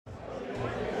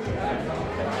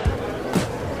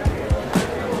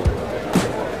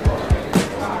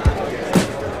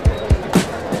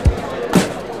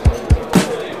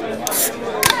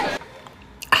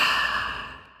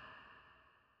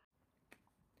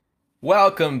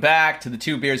Welcome back to the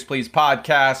Two Beers Please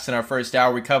podcast. In our first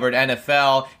hour, we covered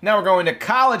NFL. Now we're going to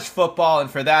college football, and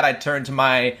for that, I turn to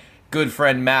my good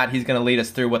friend Matt. He's going to lead us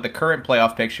through what the current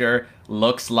playoff picture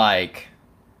looks like.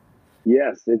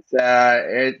 Yes,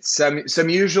 it's some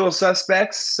usual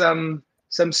suspects, some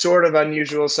sort of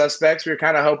unusual suspects. We were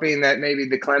kind of hoping that maybe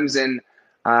the Clemson,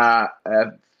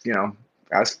 you know,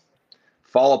 guys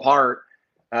fall apart,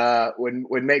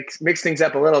 would mix things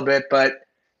up a little bit, but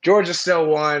Georgia still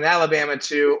 1, Alabama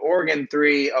 2, Oregon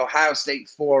 3, Ohio State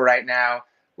 4 right now,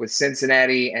 with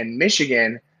Cincinnati and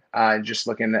Michigan just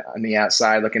looking on the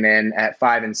outside, looking in at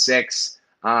 5 and 6.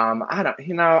 I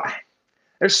don't,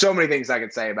 there's so many things I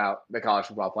could say about the college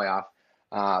football playoff.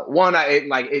 One,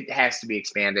 it has to be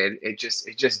expanded. It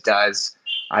just does.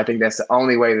 I think that's the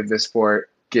only way that this sport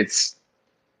gets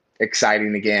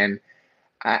exciting again.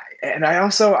 I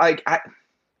also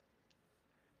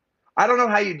I don't know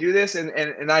how you do this,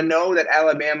 and I know that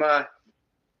Alabama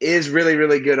is really,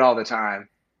 really good all the time.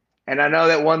 And I know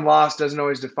that one loss doesn't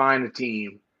always define the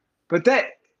team, but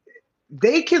that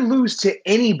they can lose to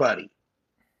anybody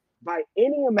by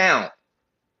any amount,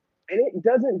 and it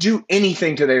doesn't do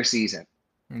anything to their season.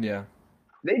 Yeah.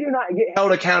 They do not get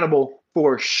held accountable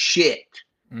for shit.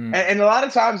 And a lot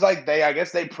of times, I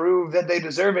guess they prove that they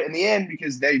deserve it in the end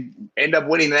because they end up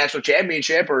winning the national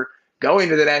championship or going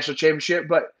to the national championship.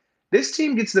 But this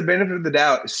team gets the benefit of the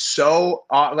doubt. So,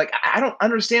 I don't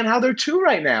understand how they're 2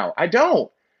 right now. I don't.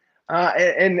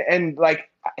 Thank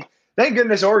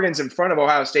goodness Oregon's in front of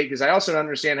Ohio State, because I also don't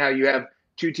understand how you have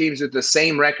 2 teams with the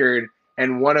same record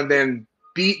and one of them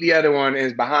beat the other one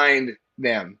is behind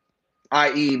them,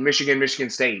 i.e. Michigan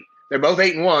State. They're both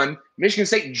 8-1. Michigan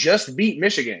State just beat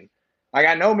Michigan.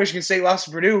 I know Michigan State lost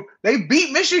to Purdue. They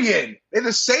beat Michigan. They have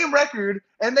the same record,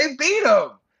 and they beat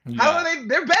them. Yeah. How are they?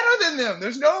 They're better than them.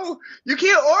 You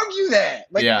can't argue that.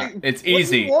 It's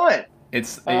easy. What?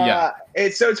 It's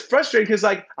frustrating because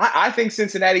I think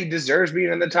Cincinnati deserves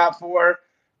being in the top 4.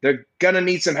 They're gonna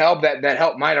need some help. That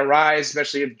help might arise,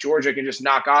 especially if Georgia can just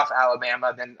knock off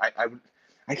Alabama. Then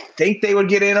I think they would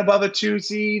get in above a 2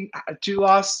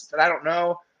 loss, but I don't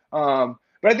know.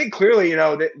 But I think clearly,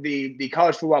 the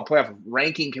college football playoff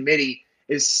ranking committee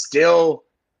is still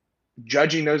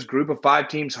judging those group of 5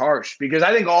 teams harsh, because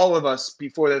I think all of us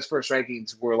before those first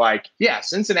rankings were like, yeah,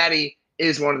 Cincinnati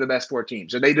is one of the best 4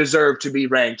 teams, so they deserve to be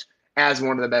ranked as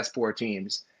one of the best 4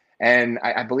 teams. And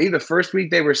I believe the first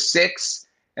week they were 6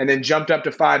 and then jumped up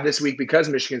to 5 this week because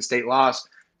Michigan State lost.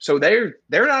 So they're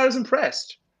not as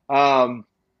impressed. I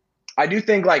do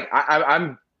think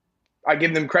I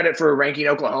give them credit for ranking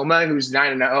Oklahoma, who's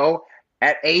 9-0,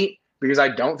 at 8, because I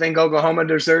don't think Oklahoma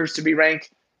deserves to be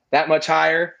ranked that much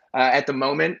higher at the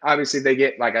moment. Obviously, they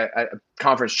get a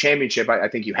conference championship. I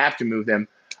think you have to move them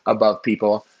above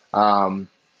people.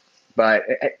 But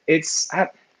it's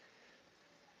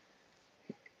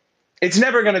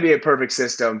never going to be a perfect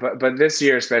system. But this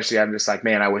year especially, I'm just like,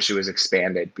 man, I wish it was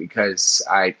expanded, because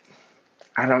I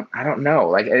don't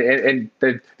know. And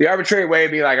the arbitrary way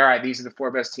to be like, all right, these are the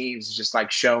 4 best teams is just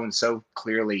shown so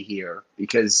clearly here,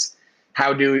 because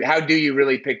how do you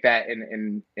really pick that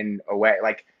in a way?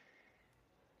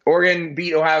 Oregon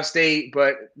beat Ohio State,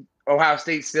 but Ohio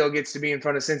State still gets to be in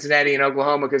front of Cincinnati and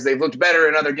Oklahoma because they've looked better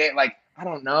in other games. I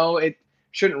don't know. It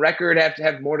shouldn't record have to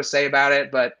have more to say about it,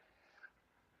 but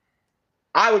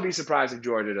I would be surprised if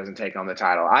Georgia doesn't take on the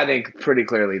title. I think pretty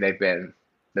clearly they've been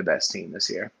the best team this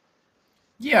year.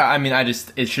 Yeah, I mean,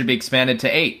 it should be expanded to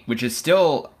 8, which is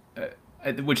still,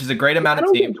 which is a great amount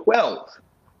of teams. 12.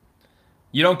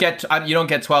 You don't get 12. You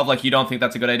don't think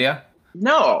that's a good idea?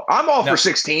 No, I'm all for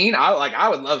 16. I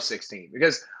would love 16,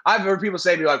 because I've heard people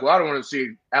say, well, I don't want to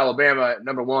see Alabama at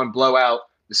number 1 blow out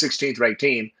the 16th ranked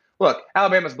team. Look,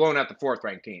 Alabama's blown out the 4th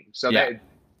ranked team, so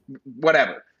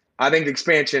whatever. I think the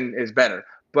expansion is better.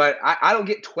 But I don't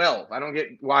get 12. I don't get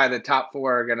why the top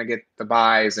 4 are going to get the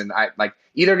buys, and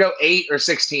either go 8 or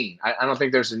 16. I don't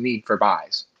think there's a need for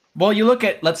buys. Well, you look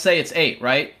at, let's say it's 8,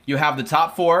 right? You have the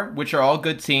top 4, which are all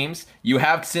good teams. You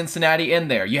have Cincinnati in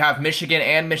there. You have Michigan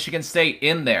and Michigan State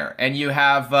in there, and you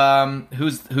have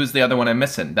who's the other one I'm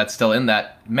missing that's still in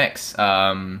that mix?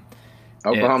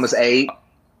 Oklahoma's 8,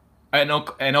 and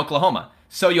Oklahoma.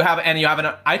 So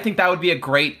I think that would be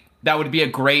a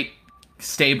great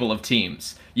stable of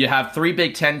teams. You have 3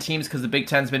 Big Ten teams, because the Big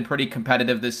Ten's been pretty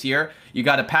competitive this year. You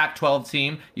got a Pac-12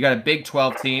 team. You got a Big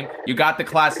 12 team. You got the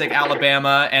classic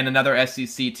Alabama and another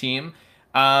SEC team.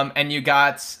 And you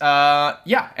got,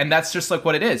 and that's just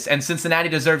what it is. And Cincinnati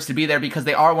deserves to be there because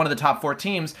they are one of the top 4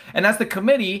 teams. And as the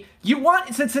committee, you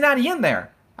want Cincinnati in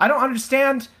there. I don't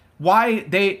understand why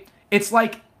it's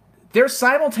they're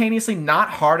simultaneously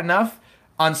not hard enough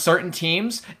on certain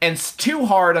teams and too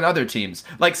hard on other teams.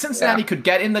 Like Cincinnati could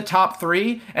get in the top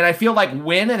 3 and I feel like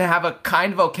win and have a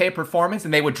kind of okay performance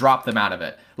and they would drop them out of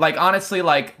it. Like honestly,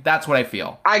 like that's what I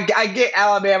feel. I get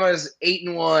Alabama's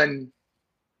 8-1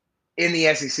 in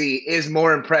the SEC is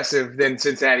more impressive than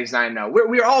Cincinnati's 9-0.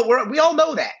 We all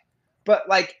know that. But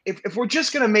like if we're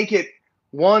just gonna make it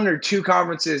one or two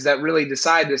conferences that really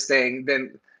decide this thing,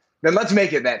 then let's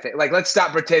make it that thing. Like let's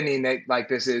stop pretending that like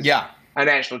this is a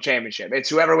national championship. It's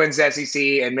whoever wins the SEC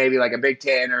and maybe like a Big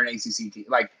Ten or an ACC team.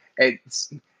 Like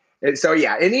so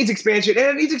yeah, it needs expansion, and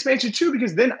it needs expansion too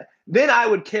because then I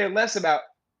would care less about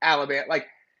Alabama. Like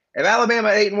if Alabama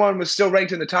 8-1 was still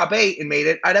ranked in the top 8 and made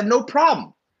it, I'd have no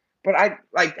problem. But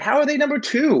how are they number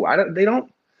 2? They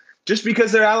don't just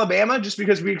because they're Alabama, just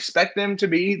because we expect them to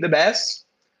be the best.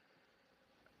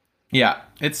 Yeah,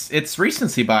 it's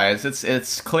recency bias.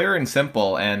 It's clear and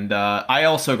simple, and I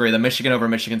also agree. The Michigan over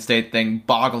Michigan State thing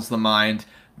boggles the mind.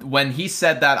 When he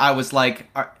said that, I was like,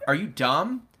 "Are you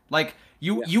dumb? Like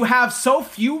you have so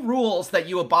few rules that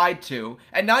you abide to,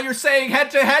 and now you're saying head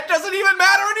to head doesn't even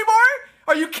matter anymore?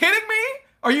 Are you kidding me?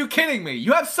 Are you kidding me?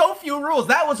 You have so few rules.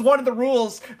 That was one of the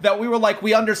rules that we were like,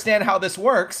 we understand how this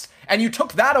works, and you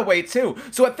took that away too.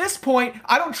 So at this point,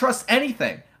 I don't trust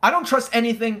anything. I don't trust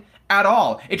anything at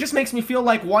all. It just makes me feel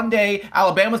like one day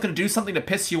Alabama's going to do something to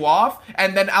piss you off,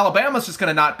 and then Alabama's just going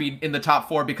to not be in the top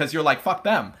 4 because you're like, fuck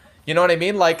them. You know what I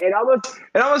mean? Like it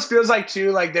almost feels like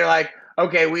too, like they're like,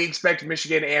 okay, we expect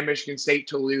Michigan and Michigan State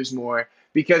to lose more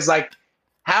because like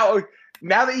how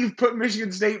now that you've put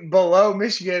Michigan State below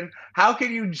Michigan, how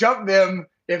can you jump them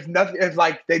if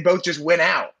like they both just win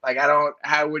out? Like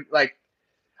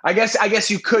I guess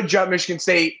you could jump Michigan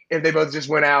State if they both just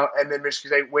went out and then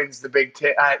Michigan State wins the Big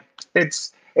Ten. It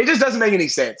just doesn't make any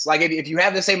sense. Like if you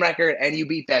have the same record and you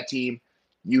beat that team,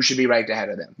 you should be ranked ahead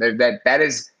of them. That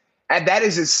is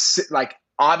as like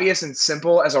obvious and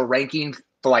simple as a ranking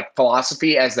for like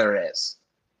philosophy as there is.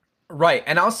 Right,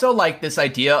 and also like this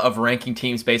idea of ranking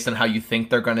teams based on how you think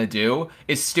they're going to do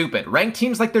is stupid. Rank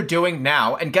teams like they're doing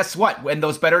now, and guess what? When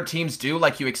those better teams do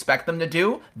like you expect them to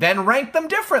do, then rank them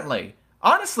differently.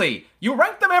 Honestly, you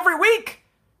rank them every week.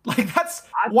 Like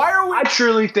why are we? I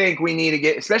truly think we need to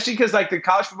get, especially because like the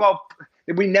college football,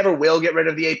 we never will get rid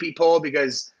of the AP poll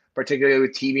because particularly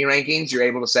with TV rankings, you're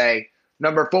able to say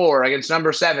number 4 against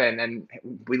number 7, and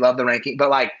we love the ranking, but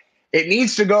like it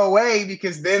needs to go away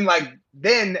because then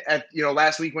at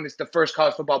last week when it's the first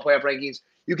college football playoff rankings,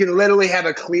 you can literally have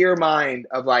a clear mind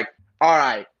of like, all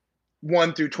right,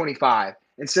 1 through 25.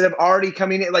 Instead of already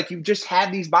coming in, like you just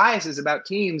have these biases about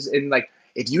teams, and like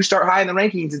if you start high in the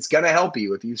rankings, it's gonna help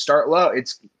you. If you start low,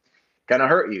 it's gonna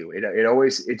hurt you. It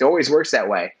always works that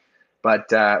way. But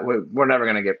we're never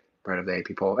gonna get rid of the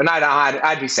AP poll, and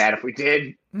I'd be sad if we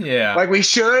did. Yeah, like we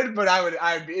should, but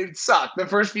it'd suck. The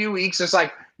first few weeks, just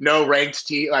like no ranked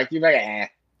team, like you're like, eh.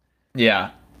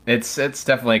 Yeah. It's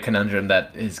definitely a conundrum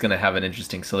that is gonna have an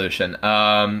interesting solution.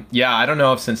 Yeah, I don't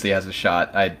know if Cincy has a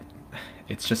shot.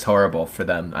 It's just horrible for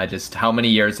them. How many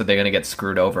years are they going to get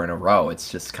screwed over in a row?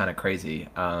 It's just kind of crazy.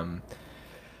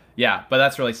 Yeah, but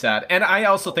that's really sad. And I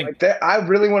also think I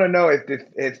really want to know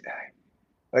if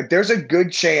like there's a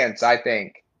good chance, I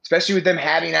think, especially with them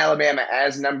having Alabama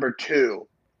as number 2,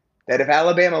 that if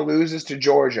Alabama loses to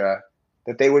Georgia,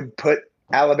 that they would put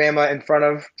Alabama in front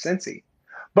of Cincy.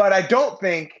 But I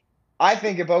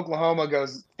think if Oklahoma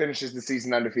finishes the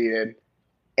season undefeated,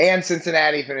 and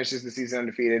Cincinnati finishes the season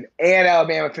undefeated, and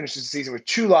Alabama finishes the season with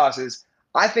 2 losses,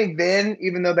 I think then,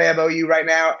 even though they have OU right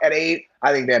now at 8,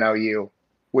 I think then OU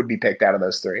would be picked out of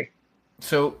those 3.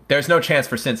 So there's no chance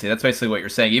for Cincy. That's basically what you're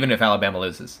saying, even if Alabama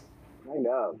loses. I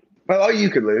know. Well, OU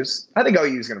could lose. I think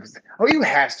OU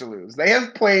has to lose. They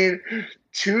have played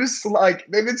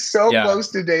they've been so close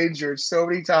to danger so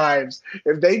many times.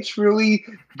 If they truly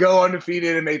go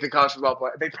undefeated and make the college football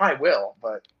play, they probably will,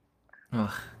 but.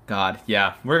 Oh, God,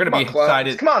 yeah. We're going to be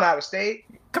excited. Come on, Iowa State.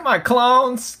 Come on,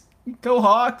 clones. Go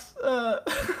Hawks.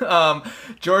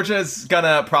 Georgia's going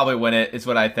to probably win it, is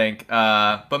what I think.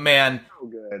 But, man. So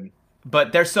good.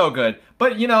 But they're so good.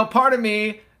 But, part of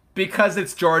me, because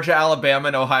it's Georgia, Alabama,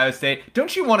 and Ohio State,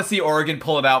 don't you want to see Oregon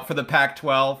pull it out for the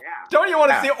Pac-12? Yeah. Don't you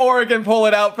want to see Oregon pull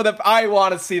it out I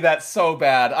want to see that so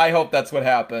bad. I hope that's what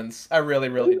happens. I really,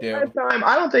 really do.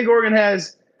 I don't think Oregon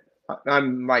has...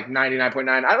 I'm like 99.9.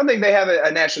 I don't think they have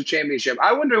a national championship.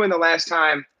 I wonder when the last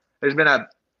time there's been a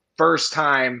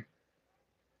first-time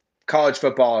college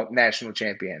football national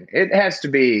champion. It has to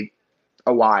be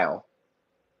a while.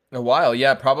 A while,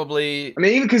 yeah, probably. I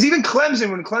mean, even Clemson,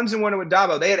 when Clemson won it with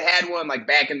Dabo, they had one like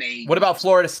back in the 80s. What about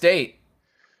Florida State?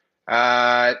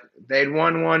 They'd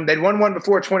won one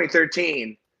before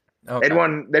 2013. Okay.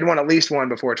 They'd won at least one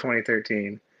before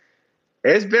 2013.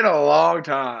 It's been a long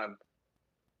time.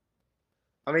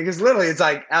 I mean, because literally it's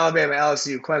like Alabama,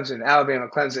 LSU, Clemson, Alabama,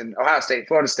 Clemson, Ohio State,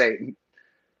 Florida State,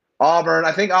 Auburn.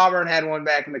 I think Auburn had one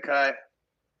back in the cut.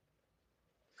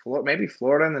 Maybe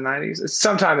Florida in the 90s. It's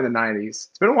sometime in the 90s.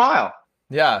 It's been a while.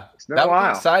 Yeah, It's been that a would be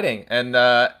while. exciting. And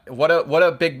what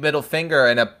a big middle finger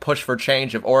and a push for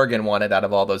change if Oregon wanted out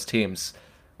of all those teams.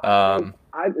 I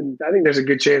think there's a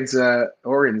good chance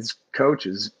Oregon's coach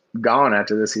is gone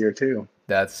after this year too.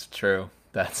 That's true.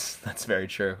 That's very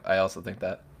true. I also think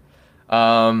that.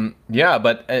 Yeah,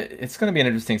 but it's going to be an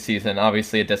interesting season.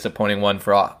 Obviously, a disappointing one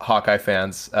for Hawkeye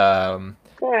fans that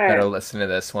are listening to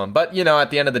this one. But at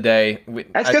the end of the day,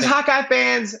 That's because Hawkeye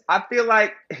fans. I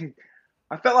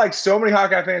felt like so many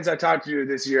Hawkeye fans I talked to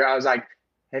this year. I was like,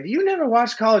 "Have you never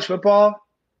watched college football?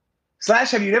 /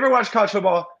 Have you never watched college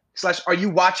football? / Are you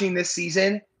watching this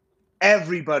season?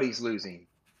 Everybody's losing.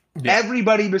 Yeah.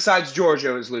 Everybody besides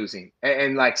Georgia is losing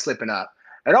and like slipping up.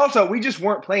 And also, we just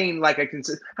weren't playing like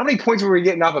how many points were we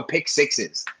getting off of pick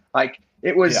sixes? Like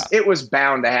it was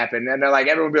bound to happen. And they're like,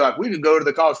 everyone would be like, we could go to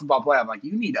the college football playoff. I'm like,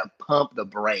 you need to pump the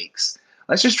brakes.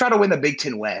 Let's just try to win the Big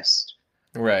Ten West.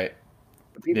 Right.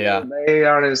 People, they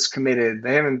aren't as committed.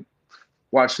 They haven't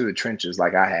watched through the trenches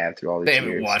like I have through all these years. They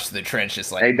haven't watched the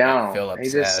trenches like they don't.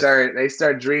 Phillips They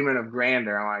start dreaming of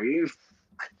grandeur. I'm like,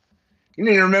 you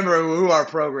need to remember who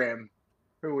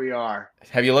we are.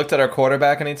 Have you looked at our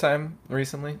quarterback anytime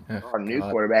recently? Our new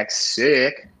quarterback's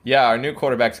sick. Yeah, our new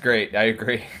quarterback's great. I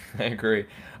agree.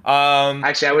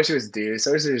 Actually, I wish it was Deuce.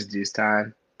 I wish it was Deuce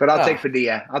time. But I'll take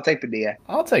Padilla. I'll take Padilla.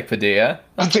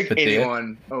 I'll take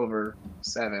anyone over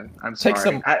 7. I'm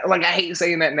sorry. I hate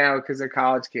saying that now because they're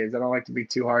college kids. I don't like to be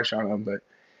too harsh on them, but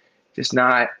just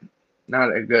not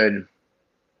a good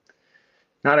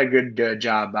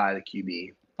job by the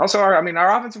QB. Also, our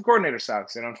offensive coordinator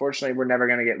sucks, and unfortunately, we're never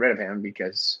going to get rid of him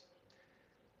because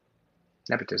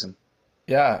nepotism.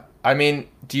 Yeah, I mean,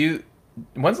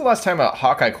 when's the last time a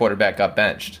Hawkeye quarterback got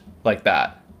benched like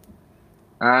that?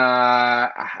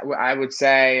 I would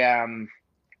say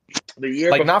the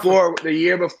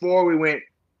year before we went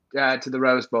to the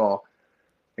Rose Bowl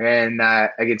and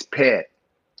against Pitt,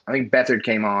 I think Beathard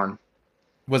came on.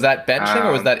 Was that benching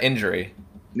or was that injury?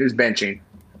 It was benching.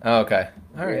 Oh, okay.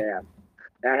 All right. Yeah.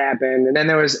 That happened, and then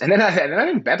I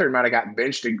think Beathard might have gotten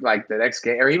benched like the next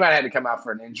game, or he might have had to come out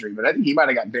for an injury. But I think he might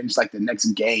have got benched like the next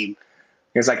game.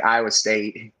 It was like Iowa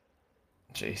State.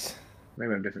 Jeez,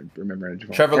 maybe I'm remembering.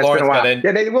 Trevor Lawrence got in.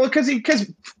 Yeah,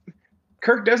 because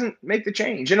Kirk doesn't make the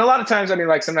change, and a lot of times,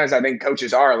 sometimes I think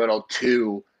coaches are a little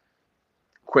too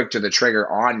quick to the trigger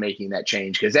on making that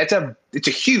change because it's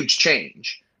a huge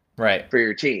change, right, for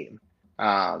your team.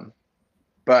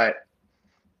 But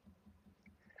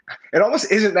it almost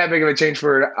isn't that big of a change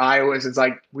for Iowa. It's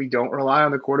like we don't rely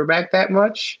on the quarterback that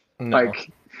much. No.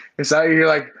 Like it's like you're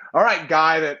like, all right,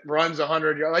 guy that runs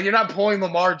 100 yards. Like you're not pulling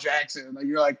Lamar Jackson. Like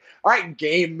you're like, all right,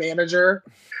 game manager.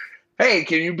 Hey,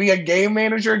 can you be a game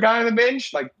manager guy on the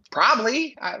bench? Like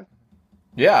probably.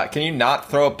 Yeah, can you not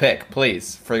throw a pick,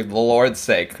 please? For the Lord's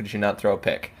sake, could you not throw a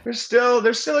pick? There's still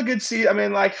a good season.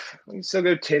 We can still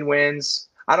go 10 wins.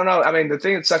 I don't know. The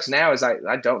thing that sucks now is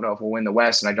I don't know if we'll win the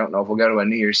West, and I don't know if we'll go to a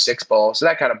New Year's Six bowl. So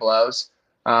that kind of blows.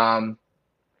 But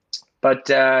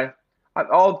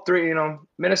all three,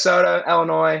 Minnesota,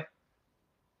 Illinois,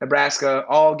 Nebraska,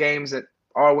 all games that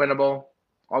are winnable.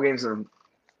 All games that are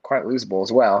quite losable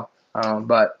as well.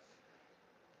 But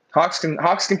Hawks can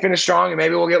finish strong, and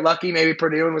maybe we'll get lucky. Maybe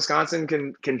Purdue and Wisconsin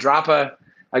can drop a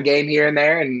game here and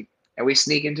there, and we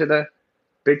sneak into the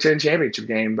Big Ten championship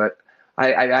game. But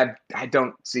I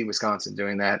don't see Wisconsin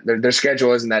doing that. Their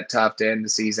schedule isn't that tough to end the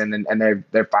season, and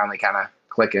they're finally kind of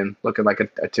clicking, looking like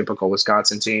a typical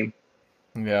Wisconsin team.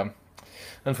 Yeah,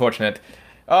 unfortunate.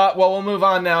 Well, we'll move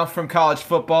on now from college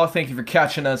football. Thank you for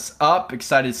catching us up.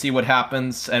 Excited to see what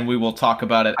happens, and we will talk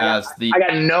about it I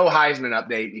got no Heisman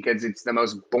update because it's the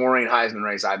most boring Heisman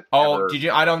race I've ever. Did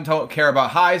you? I don't care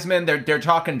about Heisman. They're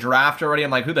talking draft already.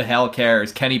 I'm like, who the hell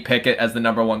cares? Kenny Pickett as the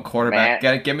 #1 quarterback.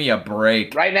 Give me a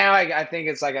break. Right now, I think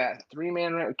it's like a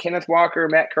 3-man: Kenneth Walker,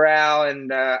 Matt Corral,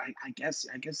 and I guess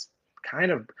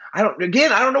kind of. I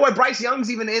don't know why Bryce Young's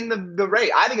even in the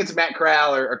race. I think it's Matt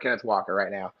Corral or Kenneth Walker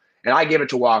right now. And I give it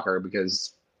to Walker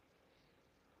because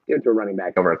give it to a running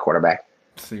back over a quarterback.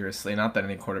 Seriously, not that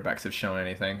any quarterbacks have shown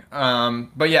anything.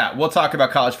 But yeah, we'll talk about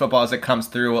college football as it comes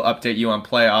through. We'll update you on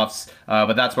playoffs,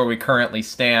 but that's where we currently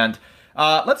stand.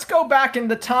 Let's go back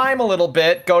into time a little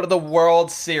bit, go to the World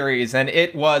Series, and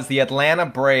it was the Atlanta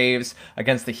Braves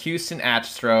against the Houston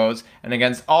Astros, and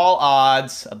against all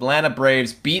odds, Atlanta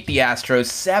Braves beat the Astros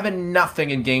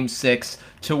 7-0 in Game 6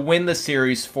 to win the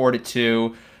series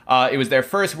 4-2. It was their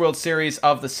first World Series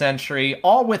of the century,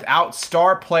 all without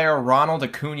star player Ronald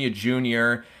Acuna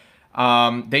Jr.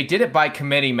 They did it by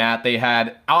committee, Matt. They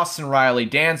had Austin Riley,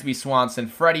 Dansby Swanson,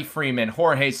 Freddie Freeman,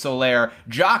 Jorge Soler,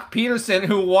 Jock Peterson,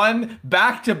 who won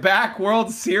back-to-back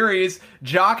World Series.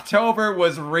 Jocktober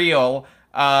was real.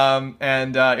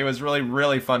 And it was really,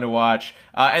 really fun to watch.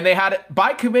 And they had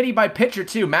by committee, by pitcher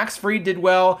too. Max Fried did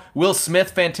well. Will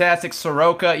Smith, fantastic.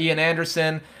 Soroka, Ian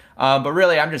Anderson. But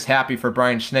really, I'm just happy for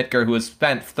Brian Schnitker, who has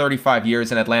spent 35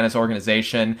 years in Atlanta's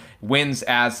organization, wins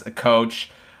as a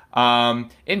coach.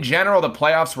 In general, the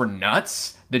playoffs were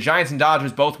nuts. The Giants and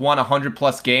Dodgers both won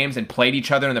 100-plus games and played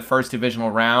each other in the first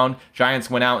divisional round. Giants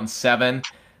went out in 7.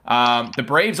 The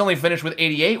Braves only finished with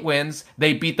 88 wins.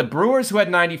 They beat the Brewers, who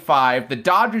had 95, the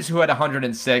Dodgers, who had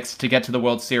 106, to get to the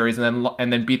World Series,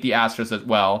 and then beat the Astros as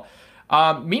well.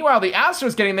 Meanwhile, the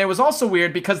Astros getting there was also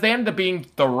weird because they ended up being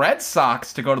the Red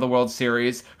Sox to go to the World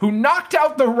Series, who knocked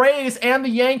out the Rays and the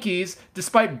Yankees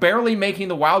despite barely making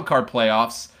the wild card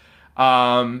playoffs.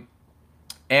 And,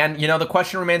 the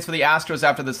question remains for the Astros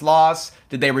after this loss.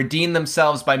 Did they redeem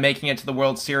themselves by making it to the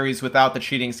World Series without the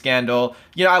cheating scandal?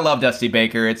 I love Dusty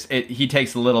Baker. He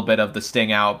takes a little bit of the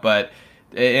sting out, but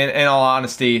in all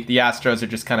honesty, the Astros are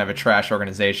just kind of a trash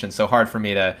organization. So hard for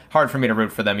me to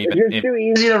root for them. Even it's too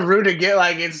easy to root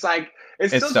against.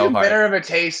 It's still so too bitter of a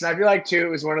taste. And I feel like too, it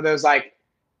was one of those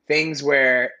things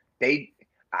where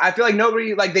I feel like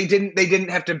nobody they didn't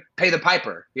have to pay the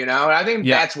piper, And I think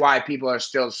that's why people are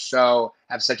still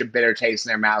have such a bitter taste in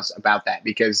their mouths about that,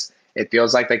 because it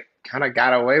feels like they kind of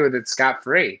got away with it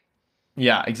scot-free.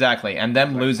 Yeah, exactly. And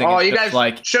them losing. Oh, you guys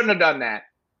shouldn't have done that,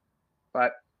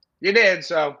 but you did.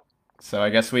 So I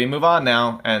guess we move on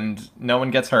now, and no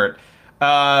one gets hurt.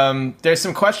 There's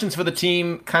some questions for the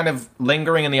team kind of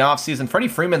lingering in the offseason. Freddie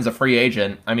Freeman's a free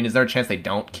agent. I mean, is there a chance they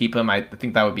don't keep him? I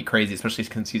think that would be crazy, especially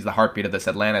since he's the heartbeat of this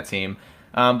Atlanta team.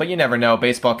 But you never know.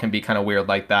 Baseball can be kind of weird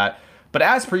like that. But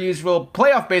as per usual,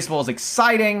 playoff baseball is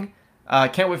exciting.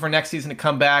 Can't wait for next season to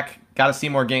come back. Got to see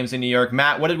more games in New York.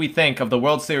 Matt, what did we think of the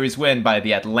World Series win by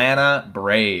the Atlanta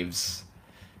Braves?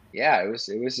 Yeah, it was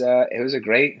a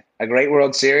great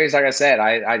World Series. Like I said,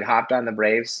 I hopped on the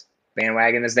Braves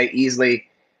bandwagon, as they easily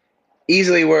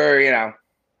were,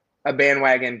 a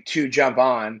bandwagon to jump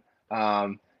on.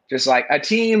 Just like a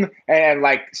team, and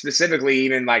specifically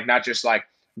even not just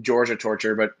Georgia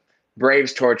torture, but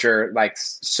Braves torture,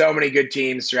 so many good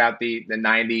teams throughout the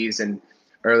 90s and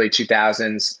early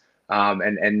 2000s,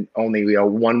 and only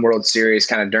one World Series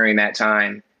kind of during that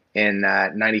time in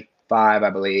 95, I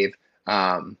believe.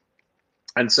 And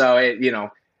so I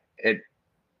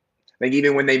think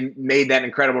even when they made that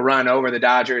incredible run over the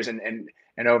Dodgers and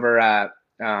over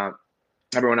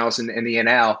everyone else in the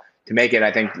NL to make it,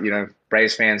 I think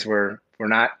Braves fans were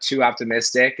not too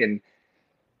optimistic. And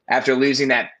after losing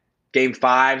that Game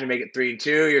 5 to make it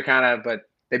 3-2, but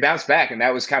they bounced back, and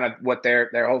that was kind of what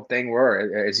their whole thing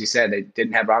were. As you said, they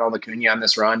didn't have Ronald Acuna on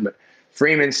this run, but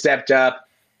Freeman stepped up.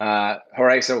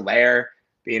 Jorge Soler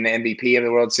being the MVP of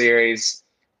the World Series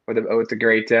with the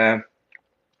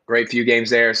great few games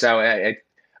there. So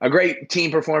a great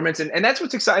team performance, and that's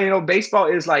what's exciting. Baseball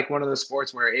is one of those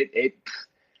sports where it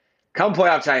come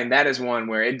playoff time, that is one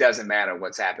where it doesn't matter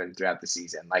what's happened throughout the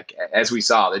season. As we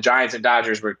saw, the Giants and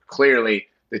Dodgers were clearly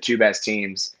the two best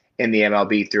teams in the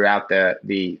MLB throughout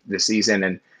the season,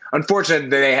 and unfortunately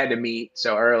they had to meet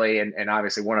so early, and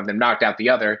obviously one of them knocked out the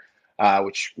other,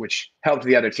 which helped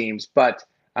the other teams. But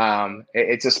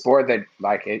it's a sport that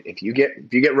if you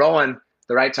get rolling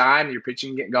the right time, your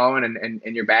pitching get going,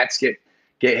 and your bats get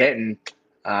hitting,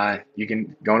 you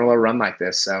can go on a little run like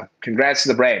this. So congrats to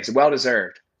the Braves, well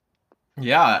deserved.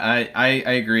 Yeah, I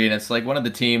agree, and it's one of the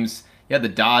teams. You had the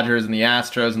Dodgers and the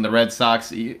Astros and the Red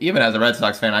Sox. Even as a Red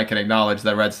Sox fan, I can acknowledge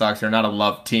that Red Sox are not a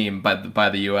loved team by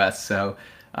the U.S. So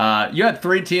you had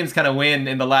 3 teams kind of win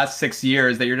in the last 6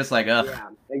 years that you're just ugh, yeah,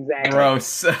 exactly,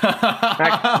 gross.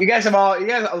 You guys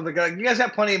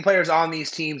have plenty of players on these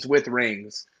teams with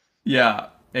rings. Yeah,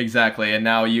 exactly. And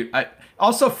now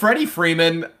also Freddie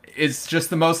Freeman is just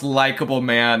the most likable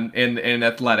man in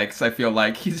athletics. I feel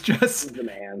like he's the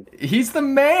man. He's the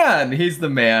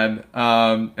man.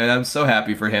 And I'm so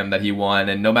happy for him that he won.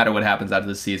 And no matter what happens after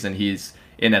the season, he's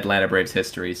in Atlanta Braves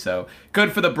history. So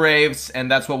good for the Braves, and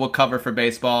that's what we'll cover for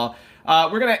baseball.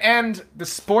 We're going to end the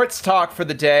sports talk for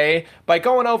the day by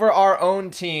going over our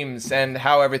own teams and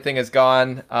how everything has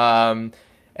gone.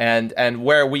 And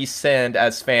where we stand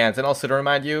as fans, and also to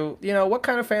remind you, what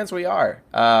kind of fans we are.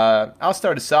 I'll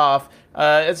start us off.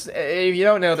 If you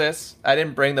don't know this, I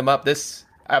didn't bring them up this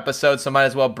episode, so might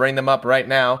as well bring them up right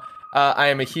now. I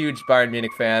am a huge Bayern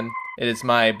Munich fan. It is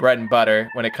my bread and butter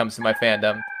when it comes to my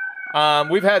fandom.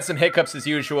 We've had some hiccups as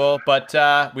usual, but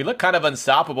we look kind of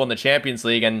unstoppable in the Champions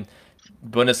League, and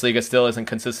Bundesliga still isn't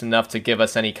consistent enough to give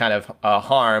us any kind of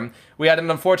harm. We had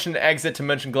an unfortunate exit to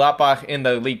Mönchengladbach in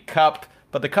the League Cup,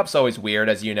 but the Cup's always weird,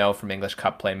 as you know from English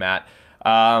Cup play, Matt.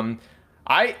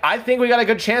 I think we got a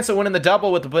good chance of winning the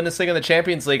double with the Bundesliga and the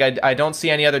Champions League. I don't see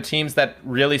any other teams that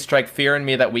really strike fear in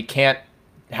me that we can't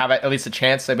have at least a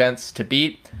chance against to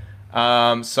beat.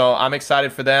 So I'm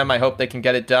excited for them. I hope they can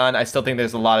get it done. I still think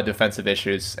there's a lot of defensive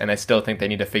issues, and I still think they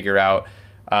need to figure out,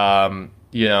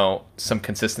 some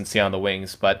consistency on the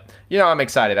wings. But, I'm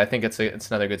excited. I think it's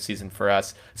another good season for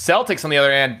us. Celtics, on the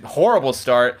other hand, horrible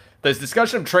start. There's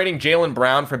discussion of trading Jaylen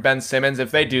Brown for Ben Simmons. If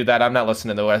they do that, I'm not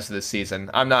listening to the rest of the season.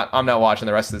 I'm not watching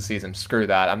the rest of the season. Screw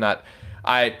that.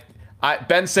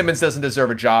 Ben Simmons doesn't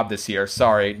deserve a job this year.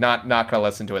 Sorry, not gonna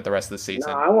listen to it the rest of the season.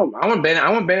 No, I want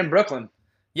Ben in Brooklyn.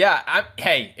 Yeah,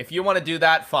 hey, if you want to do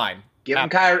that, fine. Give him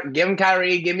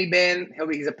Kyrie, give me Ben.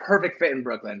 He's a perfect fit in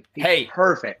Brooklyn. He's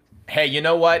perfect. Hey, you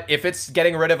know what? If it's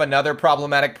getting rid of another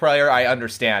problematic player, I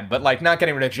understand. But not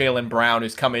getting rid of Jaylen Brown,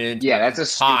 who's coming in. Yeah, that's a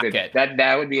stupid.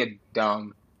 That would be a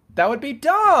dumb. That would be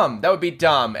dumb.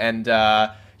 And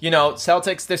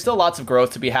Celtics. There's still lots of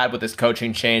growth to be had with this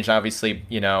coaching change. Obviously,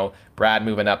 Brad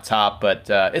moving up top, but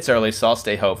it's early, so I'll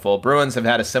stay hopeful. Bruins have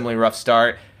had a similarly rough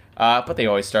start. But they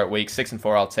always start weak.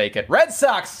 6-4, I'll take it. Red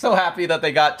Sox, so happy that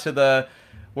they got to the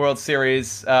World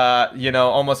Series.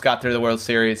 Almost got through the World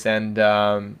Series, and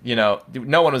no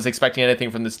one was expecting anything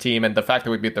from this team. And the fact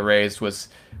that we beat the Rays was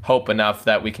hope enough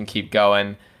that we can keep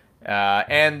going.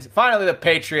 And finally, the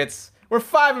Patriots. We're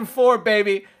 5-4,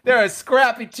 baby. They're a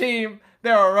scrappy team.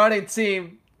 They're a running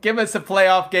team. Give us a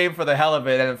playoff game for the hell of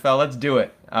it, NFL. Let's do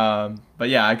it. But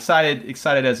yeah,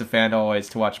 excited as a fan always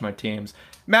to watch my teams.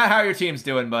 Matt, how are your teams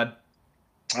doing, bud?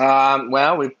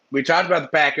 Well, we talked about the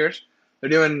Packers. They're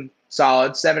doing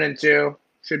solid, 7-2,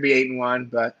 should be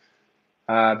 8-1, but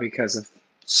because of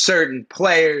certain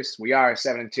players, we are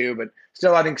 7-2, but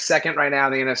still, I think second right now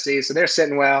in the NFC, so they're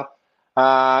sitting well.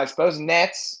 I suppose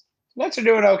Nets are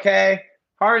doing okay.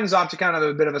 Harden's off to kind of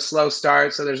a bit of a slow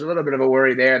start, so there's a little bit of a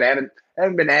worry there. They haven't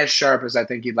been as sharp as I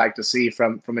think you'd like to see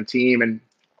from a team, and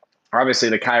obviously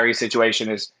the Kyrie situation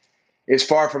is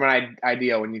far from an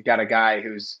ideal when you've got a guy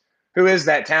who is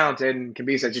that talented and can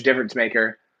be such a difference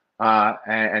maker,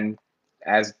 and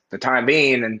as the time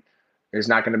being, and is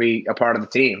not going to be a part of the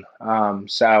team.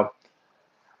 So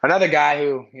another guy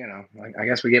who, I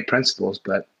guess we get principles,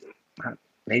 but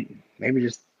maybe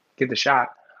just get the shot.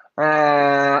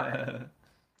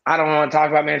 I don't want to talk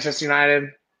about Manchester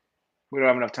United. We don't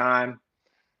have enough time.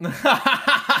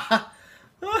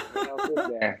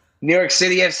 New York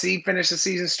City FC finished the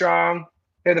season strong.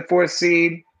 They're the 4th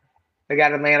seed. They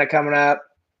got Atlanta coming up.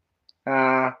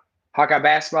 Hawkeye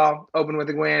basketball opened with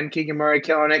a win. Keegan Murray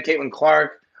killing it. Caitlin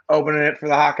Clark opening it for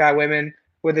the Hawkeye women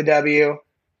with a W.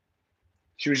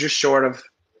 She was just short of.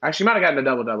 Actually, might have gotten a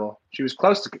double-double. She was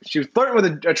close to. She was flirting with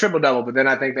a triple-double, but then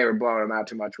I think they were blowing them out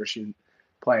too much where she didn't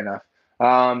play enough.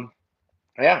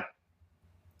 Yeah.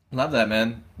 Love that,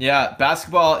 man. Yeah,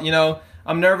 basketball.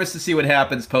 I'm nervous to see what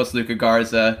happens post Luka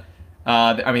Garza.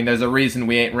 There's a reason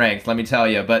we ain't ranked, let me tell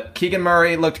you. But Keegan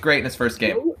Murray looked great in his first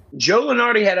game. Joe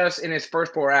Lunardi had us in his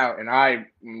first 4 out, and I'm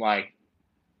like,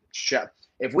 shut.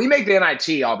 If we make the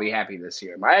NIT, I'll be happy this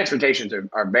year. My expectations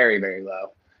are very, very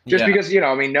low. Just because,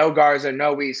 no Garza,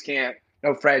 no Wieskamp,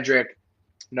 no Frederick,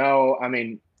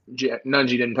 Nunji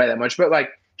didn't play that much. But,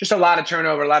 just a lot of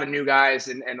turnover, a lot of new guys,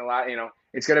 and a lot,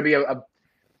 it's going to be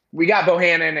we got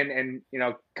Bohannon and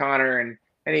Connor and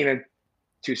even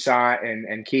Toussaint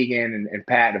and Keegan and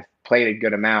Pat have played a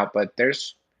good amount. But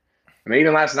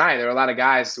even last night, there were a lot of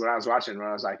guys when I was watching where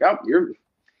I was like, oh, you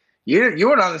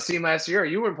weren't on the team last year. Or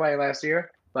you weren't playing last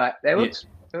year. But they looked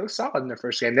solid in their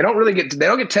first game. They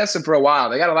don't get tested for a while.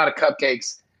 They got a lot of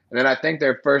cupcakes. And then I think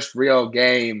their first real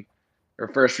game or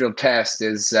first real test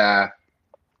is, I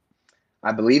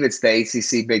believe it's the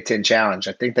ACC Big Ten Challenge.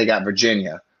 I think they got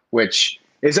Virginia, which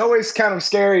is always kind of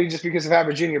scary just because of how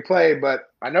Virginia played.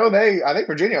 But I think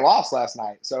Virginia lost last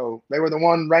night. So they were the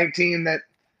one ranked team that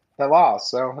lost.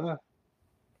 So,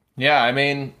 yeah,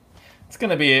 it's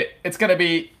going to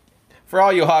be for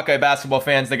all you Hawkeye basketball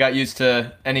fans that got used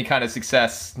to any kind of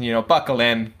success, buckle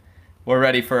in. We're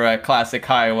ready for a classic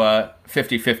Iowa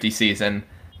 50-50 season,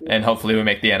 and hopefully we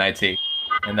make the NIT.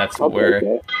 And that's what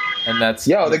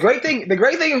the great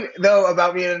thing though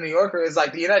about being a New Yorker is the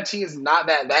NIT is not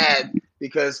that bad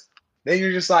because then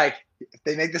you're just like, if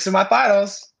they make this in my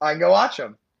finals, I can go watch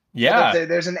them. Yeah. But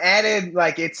there's an added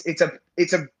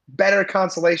it's a better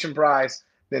consolation prize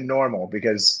than normal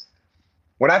because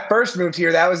When I first moved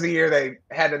here, that was the year they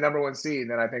had the number one seed, and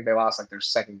then I think they lost like their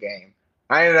second game.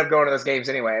 I ended up going to those games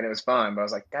anyway, and it was fun. But I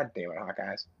was like, God damn it,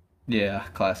 Hawkeyes. Yeah,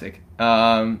 classic.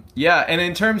 Yeah, and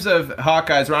in terms of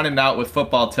Hawkeyes, rounding out with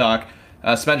football talk,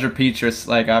 Spencer Petras,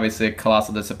 like obviously a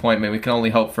colossal disappointment. We can only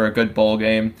hope for a good bowl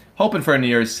game, hoping for a New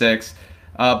Year's Six.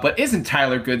 But isn't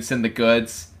Tyler Goodson the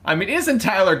goods? I mean, isn't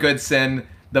Tyler Goodson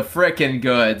the frickin'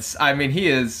 goods? I mean, he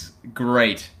is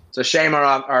great. It's a shame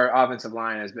our offensive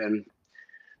line has been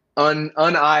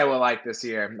un-Iowa like this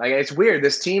year. Like, it's weird.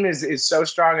 This team is so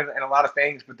strong in a lot of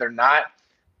things, but they're not.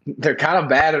 They're kind of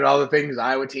bad at all the things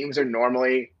Iowa teams are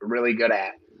normally really good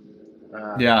at.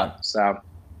 Yeah. So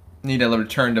need a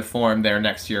return to form there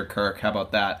next year, Kirk. How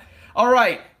about that? All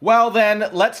right. Well, then,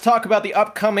 let's talk about the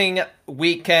upcoming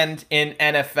weekend in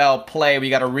NFL play. We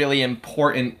got a really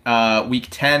important Week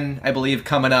 10, I believe,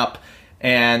 coming up.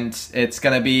 And it's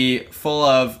going to be full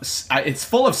of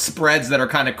spreads that are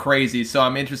kind of crazy. So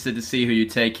I'm interested to see who you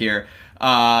take here.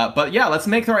 But yeah, let's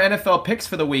make our NFL picks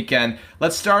for the weekend.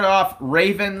 Let's start off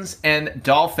Ravens and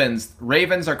Dolphins.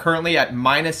 Ravens are currently at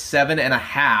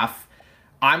 -7.5.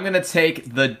 I'm going to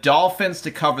take the Dolphins to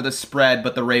cover the spread,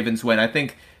 but the Ravens win. I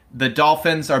think the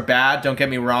Dolphins are bad, don't get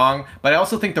me wrong, but I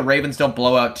also think the Ravens don't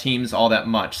blow out teams all that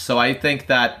much. So I think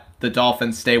that the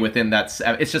Dolphins stay within that.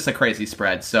 It's just a crazy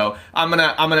spread. So I'm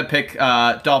gonna pick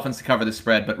Dolphins to cover the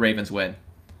spread, but Ravens win.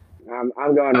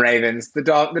 I'm going Ravens. The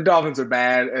Dolphins are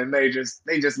bad, and they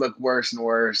just look worse and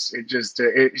worse. It's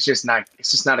just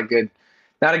not a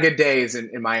good days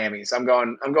in Miami. So I'm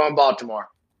going Baltimore.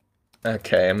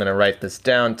 Okay, I'm gonna write this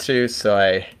down too, so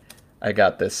I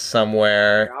got this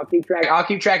somewhere. I'll keep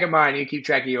track of mine. You keep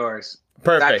track of yours.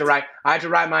 Perfect. I have to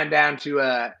write mine down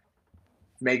to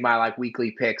make my weekly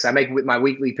picks. I make my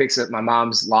weekly picks at my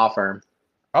mom's law firm.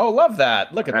 Oh, love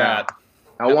that! Look at that.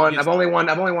 I've only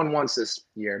won once this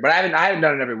year, but I haven't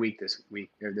done it every week this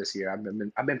year.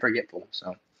 I've been forgetful.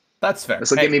 So that's fair. This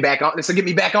will get me back on. This will get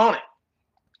me back on it.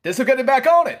 This will get me back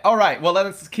on it. All right. Well,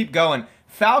 let's keep going.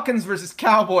 Falcons versus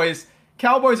Cowboys.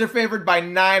 Cowboys are favored by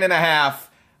 9.5.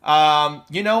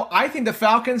 I think the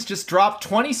Falcons just dropped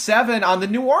 27 on the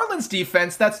New Orleans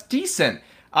defense. That's decent.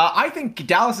 I think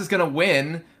Dallas is going to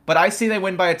win, but I say they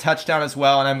win by a touchdown as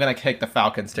well, and I'm going to kick the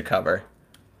Falcons to cover.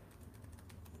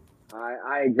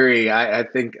 I agree. I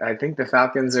think the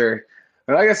Falcons are.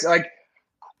 Well, I guess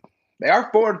they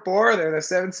are 4-4. They're the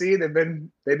 7th seed. They've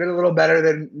been a little better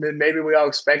than maybe we all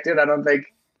expected. I don't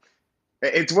think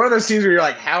it's one of those teams where you're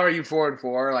like, how are you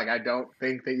 4-4? Like, I don't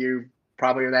think that you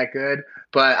probably are that good.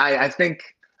 But I think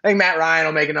Matt Ryan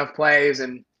will make enough plays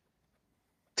and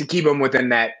to keep them within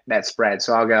that spread.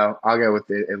 So I'll go with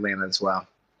Atlanta as well.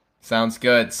 Sounds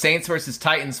good. Saints versus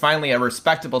Titans, finally a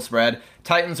respectable spread.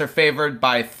 Titans are favored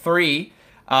by 3.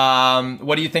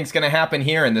 What do you think is going to happen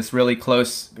here in this really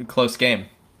close game?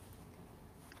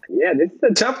 Yeah, this is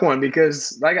a tough one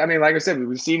because, like I said,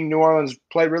 we've seen New Orleans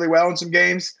play really well in some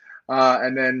games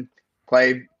and then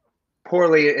play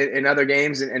poorly in other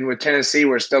games. And with Tennessee,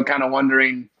 we're still kind of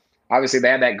wondering. Obviously, they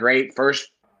had that great first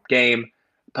game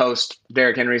post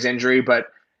Derrick Henry's injury, but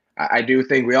I do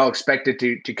think we all expected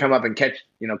to come up and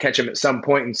catch him at some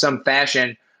point in some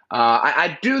fashion.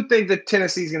 I do think that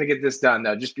Tennessee's going to get this done,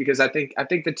 though, just because I think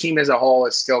the team as a whole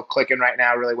is still clicking right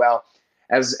now really well.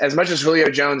 As much as Julio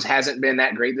Jones hasn't been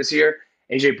that great this year,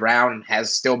 A.J. Brown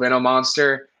has still been a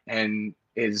monster and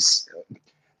is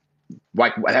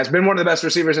has been one of the best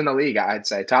receivers in the league, I'd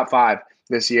say, top 5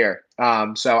 this year.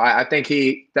 So I think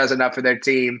he does enough for their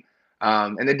team.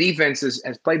 And the defense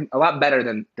has played a lot better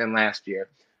than last year.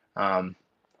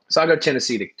 So I'll go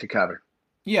Tennessee to cover.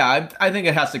 Yeah, I think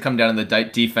it has to come down to the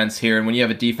defense here. And when you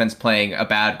have a defense playing a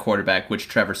bad quarterback, which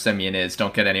Trevor Siemian is,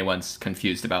 don't get anyone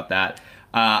confused about that.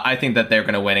 I think that they're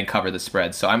going to win and cover the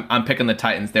spread. So I'm picking the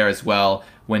Titans there as well.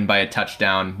 Win by a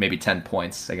touchdown, maybe 10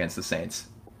 points against the Saints.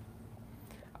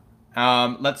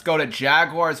 Let's go to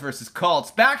Jaguars versus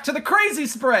Colts. Back to the crazy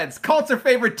spreads. Colts are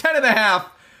favored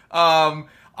 10.5.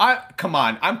 Come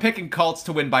on. I'm picking Colts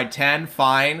to win by 10.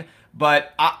 Fine.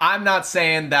 But I'm not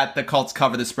saying that the Colts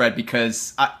cover the spread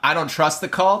because I don't trust the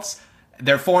Colts.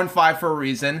 They're 4-5 for a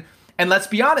reason. And let's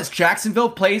be honest, Jacksonville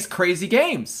plays crazy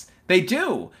games. They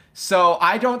do. So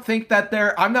I don't think that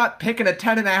I'm not picking a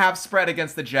 10.5 spread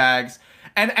against the Jags.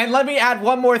 And let me add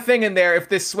one more thing in there if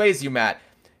this sways you, Matt.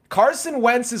 Carson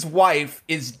Wentz's wife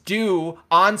is due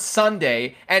on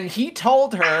Sunday, and he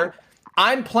told her,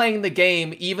 I'm playing the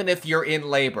game even if you're in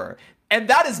labor. And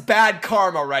that is bad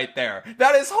karma right there.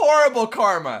 That is horrible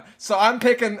karma. So I'm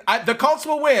picking the Colts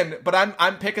will win, but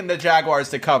I'm picking the Jaguars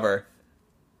to cover.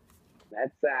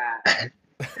 That's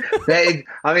big.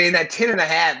 I mean, that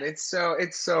 10.5.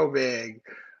 It's so big.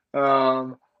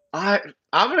 I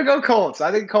I'm gonna go Colts.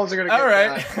 I think Colts are gonna All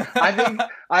get. right.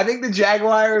 I think the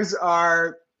Jaguars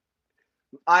are.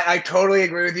 I totally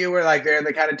agree with you. Where like they're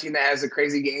the kind of team that has the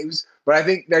crazy games, but I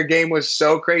think their game was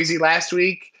so crazy last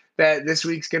week that this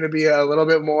week's going to be a little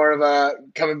bit more of a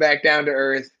coming back down to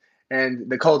earth. And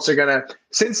the Colts are gonna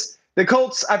since the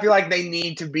Colts, I feel like they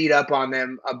need to beat up on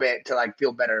them a bit to like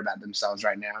feel better about themselves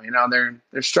right now. You know,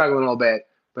 they're struggling a little bit,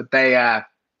 but they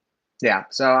yeah.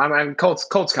 So I'm Colts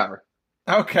cover.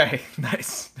 Okay,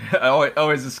 nice.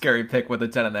 Always a scary pick with a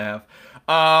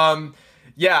 10.5.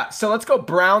 Yeah, so let's go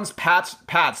Browns, Pats.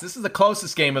 This is the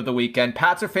closest game of the weekend.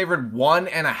 Pats are favored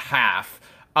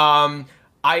 1.5.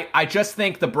 I just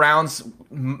think the Browns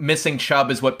missing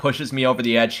Chubb is what pushes me over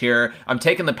the edge here. I'm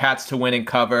taking the Pats to win and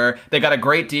cover. They got a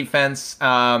great defense,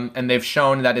 and they've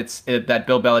shown that that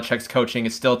Bill Belichick's coaching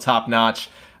is still top notch.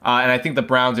 And I think the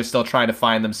Browns are still trying to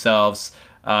find themselves.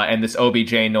 And this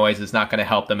OBJ noise is not going to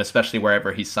help them, especially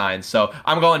wherever he signs. So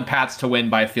I'm going Pats to win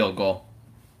by a field goal.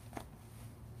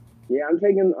 Yeah,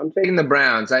 I'm taking the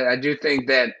Browns. I do think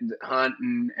that Hunt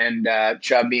and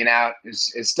Chubb being out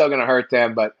is still going to hurt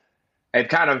them, but they've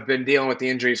kind of been dealing with the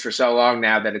injuries for so long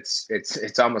now that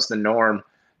it's almost the norm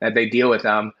that they deal with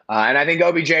them. And I think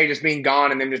OBJ just being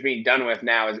gone and them just being done with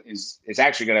now is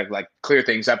actually going to like clear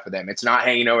things up for them. It's not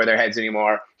hanging over their heads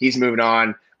anymore. He's moved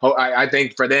on. I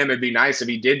think for them it'd be nice if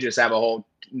he did just have a whole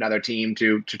another team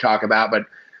to talk about, but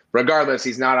regardless,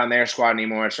 he's not on their squad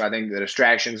anymore. So I think the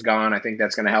distraction's gone. I think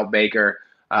that's going to help Baker.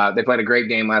 They played a great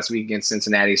game last week against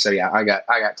Cincinnati. So yeah, I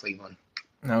got Cleveland.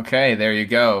 Okay, there you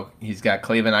go. He's got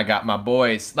Cleveland. I got my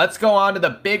boys. Let's go on to the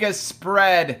biggest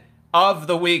spread of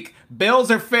the week.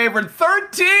 Bills are favored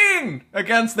 13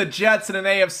 against the Jets in an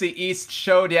AFC East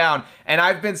showdown. And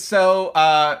I've been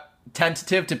so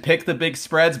tentative to pick the big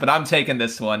spreads, but I'm taking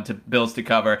this one to Bills to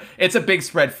cover. It's a big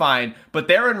spread, fine, but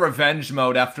they're in revenge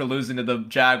mode after losing to the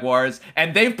Jaguars,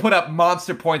 and they've put up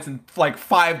monster points in like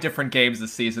 5 different games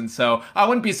this season, so I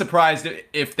wouldn't be surprised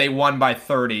if they won by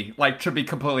 30, like, to be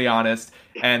completely honest.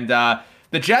 And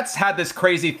the Jets had this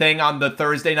crazy thing on the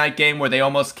Thursday night game where they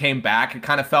almost came back, it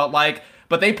kind of felt like,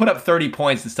 but they put up 30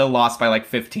 points and still lost by like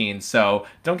 15, so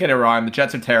don't get it wrong, the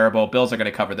Jets are terrible. Bills are going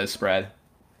to cover this spread.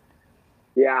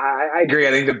 Yeah, I agree.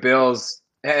 I think the Bills,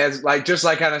 as like just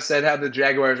like kind of said, how the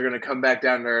Jaguars are going to come back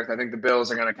down to earth. I think the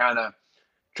Bills are going to kind of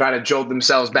try to jolt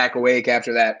themselves back awake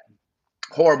after that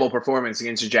horrible performance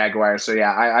against the Jaguars. So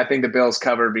yeah, I think the Bills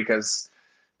cover because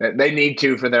they need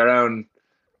to for their own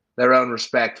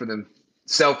respect, for them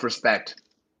self-respect.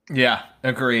 Yeah,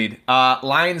 agreed.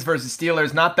 Lions versus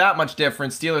Steelers, not that much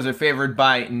difference. Steelers are favored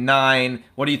by 9.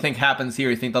 What do you think happens here?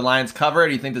 You think the Lions cover? Or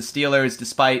do you think the Steelers,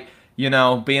 despite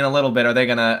being a little bit, are they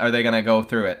gonna go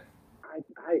through it?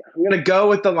 I'm gonna go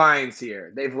with the Lions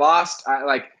here. They've lost.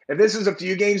 Like if this was a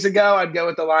few games ago, I'd go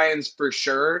with the Lions for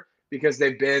sure because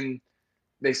they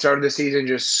started the season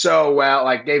just so well.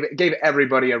 Like gave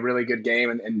everybody a really good game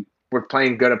and were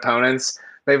playing good opponents.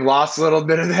 They've lost a little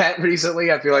bit of that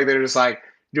recently. I feel like they're just like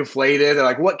deflated. They're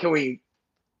like, what can we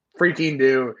freaking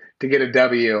do to get a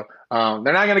W? They're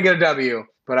not gonna get a W,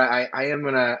 but I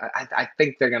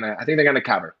think they're gonna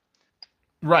cover.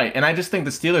 Right, and I just think the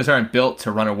Steelers aren't built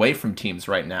to run away from teams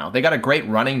right now. They got a great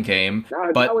running game,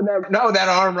 but I would never know that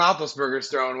arm Roethlisberger's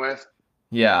throwing with.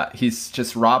 Yeah, he's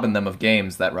just robbing them of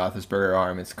games, that Roethlisberger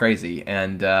arm. It's crazy.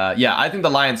 And yeah, I think the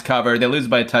Lions cover. They lose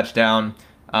by a touchdown,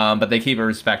 but they keep it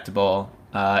respectable.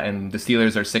 And the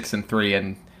Steelers are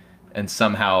 6-3, and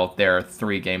somehow they're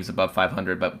 3 games above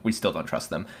 500, but we still don't trust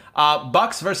them.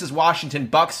 Bucks versus Washington.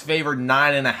 Bucks favored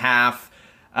 9.5.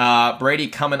 Brady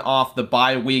coming off the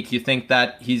bye week. You think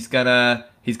that he's gonna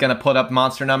put up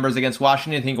monster numbers against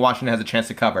Washington? You think Washington has a chance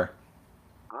to cover?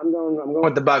 I'm going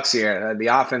with the Bucks here. The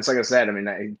offense, like I said, I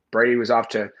mean, Brady was off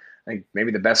to I think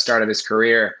maybe the best start of his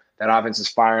career. That offense is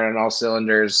firing on all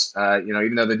cylinders.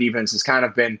 Even though the defense has kind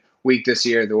of been weak this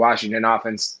year, the Washington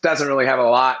offense doesn't really have a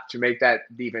lot to make that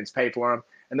defense pay for them.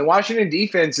 And the Washington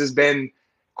defense has been,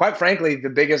 quite frankly, the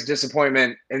biggest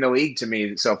disappointment in the league to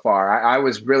me so far. I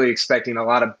was really expecting a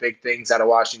lot of big things out of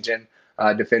Washington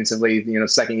defensively.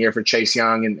 Second year for Chase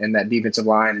Young and that defensive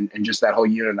line and just that whole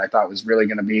unit I thought was really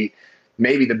going to be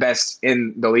maybe the best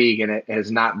in the league, and it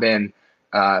has not been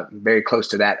very close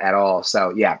to that at all.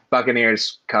 So, yeah,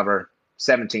 Buccaneers cover,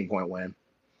 17-point win.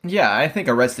 Yeah, I think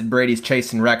arrested Brady's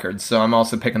chasing records, so I'm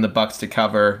also picking the Bucks to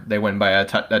cover. They win by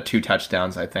 2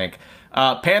 touchdowns, I think.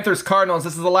 Panthers Cardinals.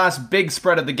 This is the last big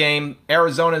spread of the game.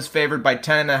 Arizona is favored by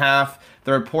 10.5.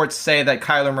 The reports say that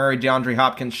Kyler Murray, DeAndre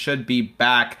Hopkins should be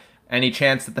back. Any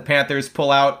chance that the Panthers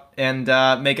pull out and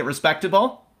make it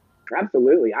respectable?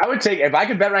 Absolutely. I would take, if I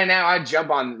could bet right now, I'd jump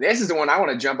on, this is the one I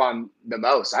want to jump on the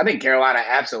most. I think Carolina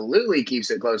absolutely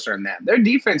keeps it closer than that. Their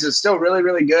defense is still really,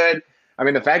 really good. I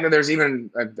mean, the fact that there's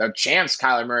even a chance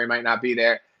Kyler Murray might not be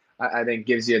there, I think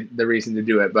gives you the reason to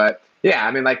do it. But yeah,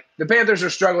 I mean, like the Panthers are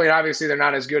struggling. Obviously, they're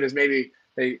not as good as maybe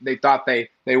they thought they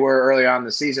were early on in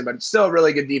the season, but it's still a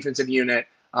really good defensive unit.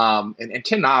 And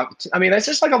 10, I mean, that's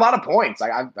just like a lot of points.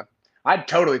 I'd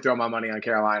totally throw my money on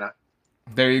Carolina.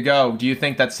 There you go. Do you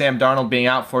think that Sam Darnold being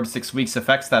out 4 to 6 weeks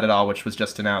affects that at all, which was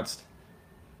just announced?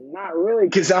 Not really,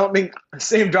 because I don't think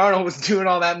Sam Darnold was doing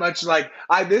all that much.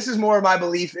 This is more of my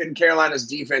belief in Carolina's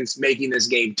defense making this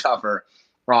game tougher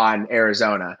on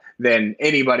Arizona than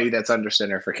anybody that's under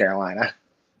center for Carolina.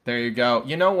 There you go.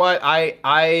 You know what?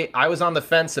 I was on the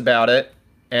fence about it,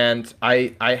 and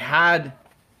I had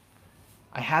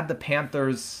the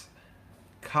Panthers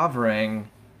covering.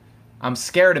 I'm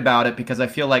scared about it because I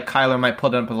feel like Kyler might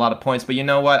put up a lot of points. But you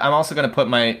know what? I'm also going to put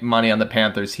my money on the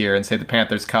Panthers here and say the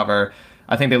Panthers cover.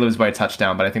 I think they lose by a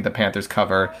touchdown, but I think the Panthers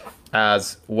cover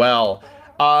as well.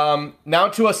 Now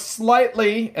to a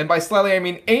slightly, and by slightly I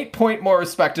mean 8-point more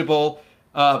respectable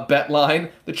bet line.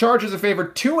 The Chargers are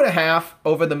favored 2.5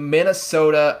 over the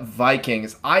Minnesota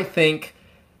Vikings. I think,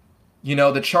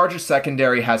 the Chargers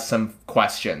secondary has some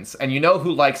questions. And you know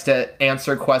who likes to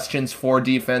answer questions for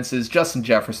defenses? Justin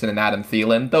Jefferson and Adam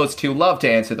Thielen. Those two love to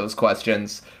answer those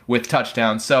questions with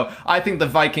touchdowns. So I think the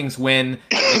Vikings win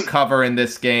and cover in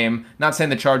this game. Not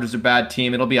saying the Chargers are a bad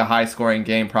team. It'll be a high-scoring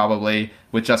game probably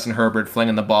with Justin Herbert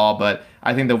flinging the ball. But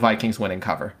I think the Vikings win and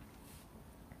cover.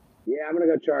 Yeah, I'm going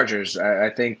to go Chargers. I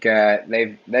think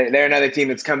they're another team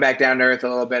that's come back down to earth a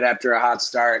little bit after a hot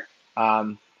start.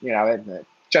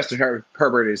 Justin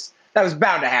Herbert that was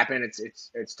bound to happen.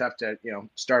 It's tough to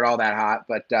start all that hot,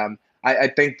 but I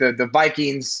think the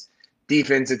Vikings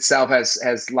defense itself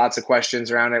has lots of questions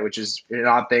around it, which is an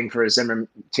odd thing for a Zimmer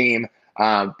team.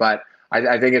 But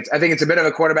I think it's a bit of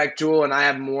a quarterback duel, and I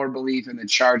have more belief in the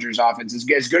Chargers offense.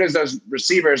 As good as those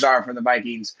receivers are for the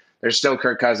Vikings, there's still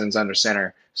Kirk Cousins under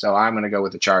center, so I'm going to go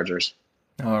with the Chargers.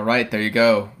 All right, there you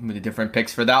go. With the different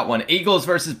picks for that one. Eagles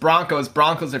versus Broncos.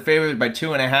 Broncos are favored by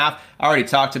 2.5. I already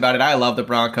talked about it. I love the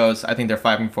Broncos. I think their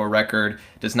 5-4 record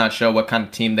does not show what kind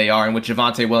of team they are. And with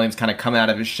Javonte Williams kind of coming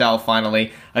out of his shell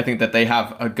finally, I think that they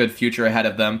have a good future ahead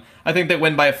of them. I think they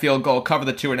win by a field goal, cover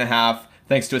the 2.5,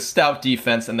 thanks to a stout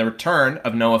defense and the return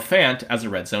of Noah Fant as a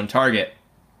red zone target.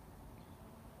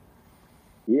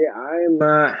 Yeah,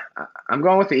 I'm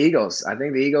going with the Eagles. I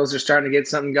think the Eagles are starting to get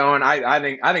something going. I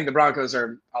think the Broncos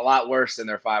are a lot worse than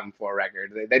their 5-4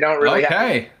 record. They don't really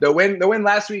have the win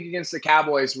last week against the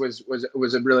Cowboys was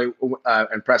a really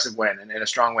impressive win and a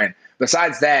strong win.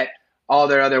 Besides that, all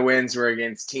their other wins were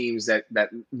against teams that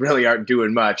really aren't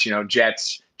doing much.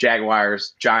 Jets,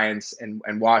 Jaguars, Giants,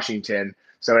 and Washington.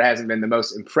 So it hasn't been the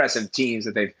most impressive teams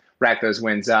that they've racked those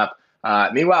wins up.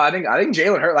 Meanwhile, I think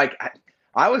Jalen Hurts,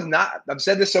 I've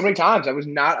said this so many times, I was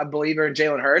not a believer in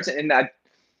Jalen Hurts, and I'm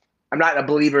not a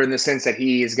believer in the sense that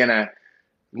he is going to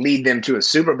lead them to a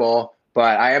Super Bowl,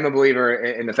 but I am a believer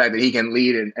in the fact that he can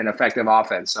lead an effective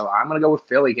offense. So I'm going to go with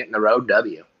Philly getting the road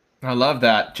W. I love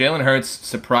that. Jalen Hurts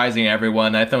surprising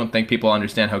everyone. I don't think people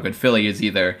understand how good Philly is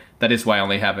either. That is why I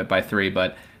only have it by 3,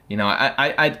 but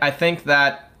I think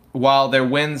that while their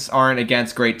wins aren't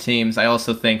against great teams, I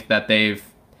also think that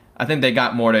I think they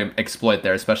got more to exploit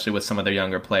there, especially with some of their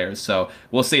younger players. So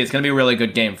we'll see. It's going to be a really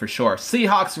good game for sure.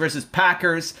 Seahawks versus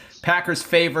Packers. Packers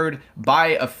favored by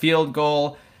a field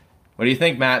goal. What do you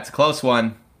think, Matt? It's a close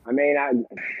one. I mean, I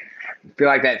feel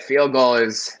like that field goal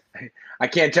is – I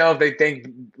can't tell if they think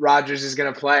Rodgers is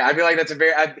going to play. I feel like that's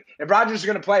if Rodgers is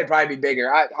going to play, it'd probably be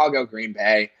bigger. I'll go Green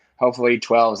Bay. Hopefully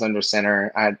 12 is under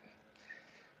center.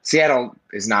 Seattle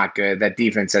is not good. That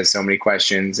defense has so many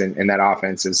questions, and that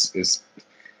offense is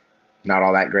not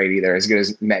all that great either. As good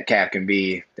as Metcalf can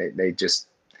be, they just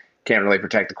can't really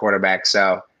protect the quarterback.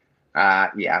 So,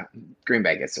 Green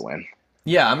Bay gets the win.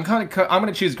 Yeah, I'm going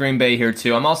to choose Green Bay here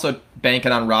too. I'm also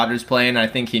banking on Rodgers playing. I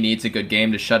think he needs a good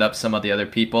game to shut up some of the other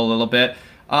people a little bit.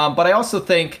 But I also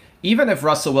think even if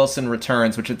Russell Wilson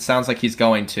returns, which it sounds like he's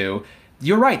going to,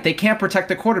 you're right. They can't protect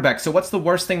the quarterback. So what's the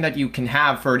worst thing that you can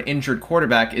have for an injured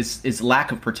quarterback is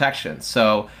lack of protection.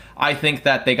 So I think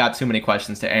that they got too many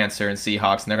questions to answer in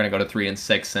Seahawks, and they're going to go to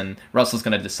 3-6, and Russell's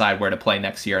going to decide where to play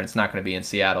next year, and it's not going to be in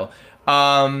Seattle.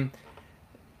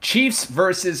 Chiefs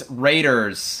versus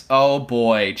Raiders. Oh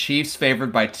boy, Chiefs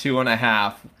favored by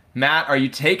 2.5. Matt, are you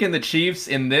taking the Chiefs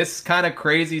in this kind of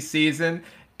crazy season?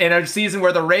 In a season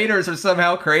where the Raiders are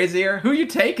somehow crazier? Who are you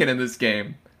taking in this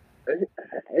game?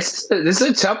 This is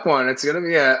a tough one. It's going to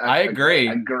be I agree.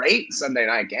 A great Sunday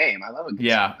night game. I love a good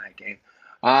Sunday night game.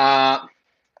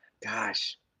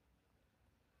 Gosh,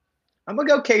 I'm gonna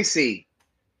go KC.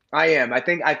 I am. I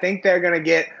think they're gonna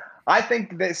get. I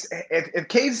think this. If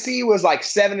KC was like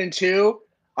 7-2,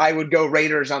 I would go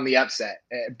Raiders on the upset.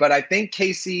 But I think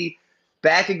KC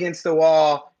back against the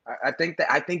wall. I think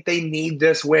they need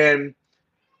this win,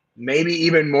 maybe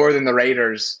even more than the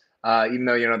Raiders. Even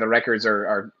though the records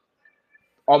are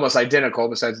almost identical,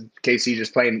 besides KC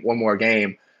just playing one more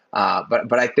game.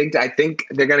 But I think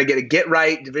they're gonna get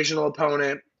right divisional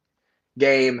opponent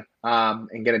game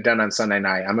and get it done on Sunday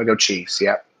night. I'm gonna go Chiefs.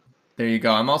 Yep. There you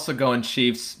go. I'm also going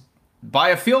Chiefs by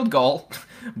a field goal,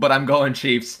 but I'm going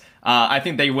Chiefs. I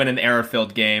think they win an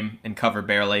error-filled game and cover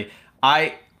barely.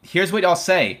 Here's what I'll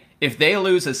say: if they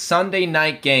lose a Sunday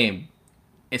night game,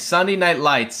 a Sunday night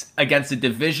lights against a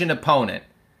division opponent,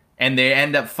 and they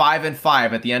end up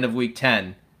 5-5 at the end of Week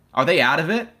 10, are they out of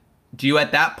it? Do you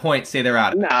at that point say they're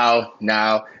out of it?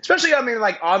 No. Especially,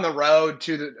 like on the road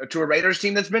to a Raiders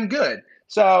team that's been good.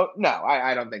 So no,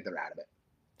 I don't think they're out of it.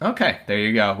 Okay, there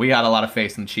you go. We got a lot of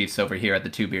faith in the Chiefs over here at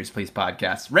the Two Beers Please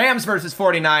podcast. Rams versus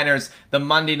 49ers, the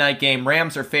Monday night game.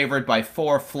 Rams are favored by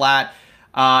 4 flat.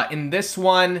 In this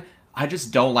one, I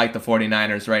just don't like the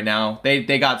 49ers right now.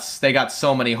 They got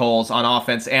so many holes on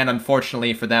offense and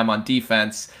unfortunately for them on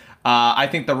defense. I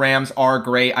think the Rams are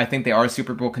great. I think they are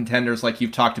Super Bowl contenders like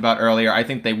you've talked about earlier. I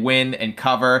think they win and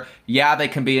cover. Yeah, they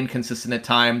can be inconsistent at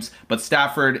times, but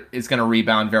Stafford is going to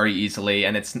rebound very easily,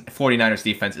 and 49ers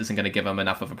defense isn't going to give them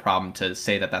enough of a problem to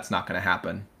say that that's not going to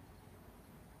happen.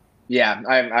 Yeah,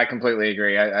 I completely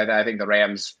agree. I think the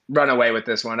Rams run away with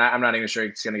this one. I'm not even sure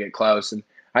it's going to get close. And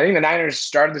I think the Niners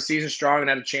started the season strong and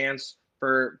had a chance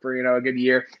for a good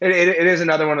year. It is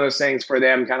another one of those things for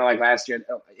them, kind of like last year.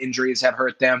 Injuries have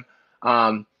hurt them.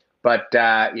 They're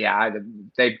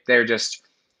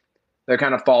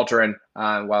kind of faltering.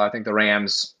 While I think the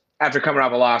Rams, after coming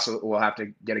off a loss, will have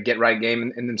to get a get-right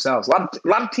game in themselves. A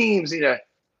lot of teams need to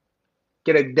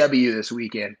get a W this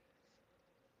weekend.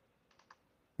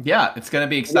 Yeah, it's going to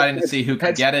be exciting to see who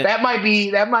can get it. That might be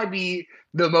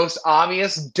the most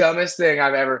obvious, dumbest thing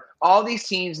I've ever. All these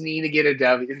teams need to get a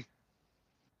W.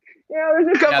 Yeah,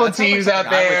 there's a couple of teams out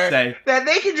there that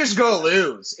they can just go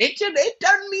lose. It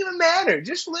doesn't even matter.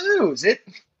 Just lose it.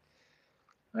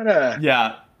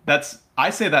 Yeah, I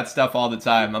say that stuff all the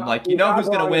time. I'm like, who's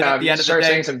going to win at the end of the day? Start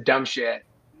saying some dumb shit.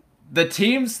 The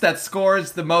teams that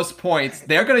scores the most points,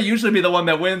 they're going to usually be the one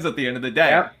that wins at the end of the day.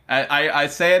 Yep. I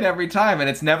say it every time, and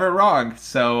it's never wrong.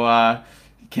 So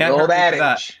can't hurt me for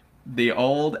that. The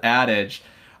old adage.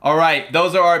 All right,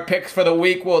 those are our picks for the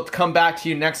week. We'll come back to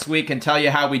you next week and tell you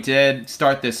how we did.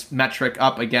 Start this metric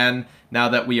up again now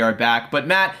that we are back. But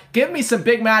Matt, give me some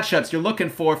big matchups you're looking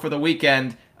for the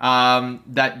weekend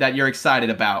that you're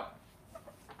excited about.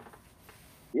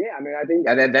 Yeah, I think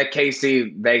that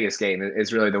KC Vegas game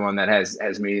is really the one that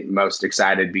has me most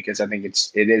excited, because I think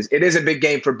it is a big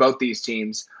game for both these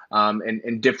teams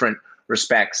in different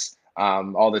respects.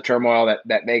 All the turmoil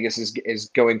that Vegas is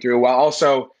going through, while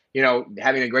also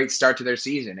having a great start to their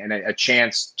season and a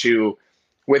chance to,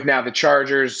 with now the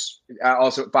Chargers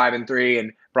also at 5-3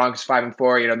 and Broncos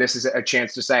 5-4. This is a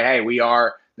chance to say, hey, we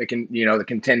are the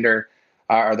contender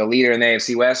or the leader in the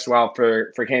AFC West. While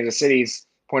for Kansas City's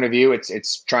point of view,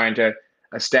 it's trying to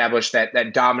establish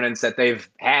that dominance that they've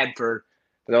had for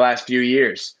the last few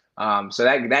years. So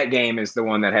that game is the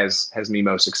one that has me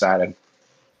most excited.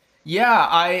 Yeah,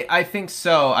 I think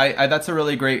so. I that's a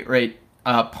really great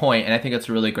point, and I think it's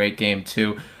a really great game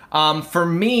too. For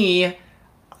me,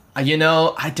 I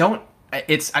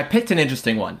picked an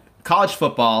interesting one. College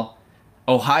football,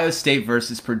 Ohio State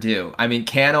versus Purdue.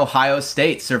 Can Ohio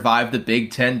State survive the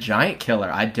Big Ten giant killer?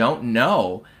 I don't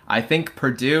know. I think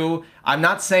Purdue, I'm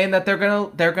not saying that they're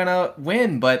gonna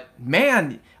win, but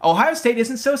man, Ohio State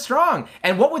isn't so strong.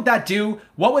 And what would that do?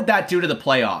 What would that do to the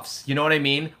playoffs? You know what I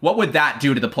mean? What would that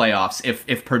do to the playoffs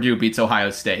if Purdue beats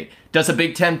Ohio State? Does a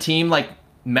Big Ten team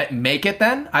make it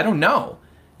then? I don't know.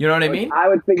 You know what I mean? I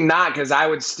would think not, because I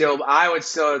would still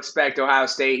expect Ohio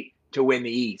State to win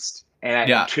the East, and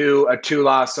a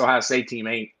two-loss Ohio State team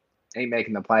ain't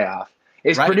making the playoff.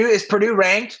 Is Purdue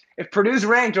ranked? If Purdue's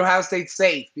ranked, Ohio State's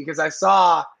safe, because I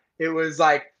saw it was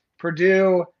like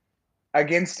Purdue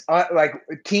against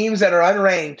teams that are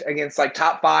unranked against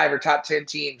top 5 or top 10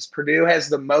 teams. Purdue has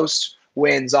the most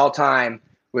wins all time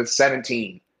with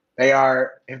 17.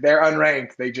 If they're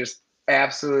unranked, they just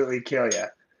absolutely kill you.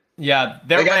 Yeah,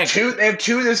 they got ranked. They have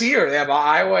 2 this year. They have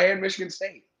Iowa and Michigan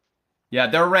State. Yeah,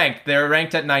 they're ranked. They're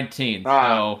ranked at 19.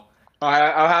 So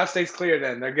Ohio State's clear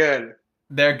then. They're good.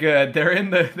 They're good. They're in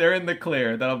the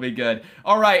clear. That'll be good.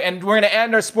 All right, and we're going to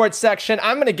end our sports section.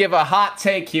 I'm going to give a hot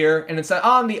take here, and it's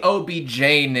on the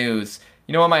OBJ news.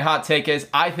 You know what my hot take is?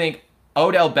 I think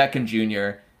Odell Beckham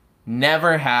Jr.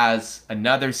 never has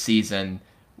another season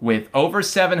with over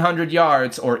 700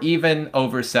 yards or even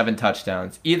over 7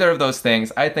 touchdowns. Either of those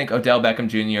things, I think Odell Beckham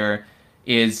Jr.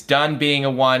 is done being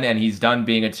a 1 and he's done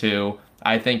being a 2.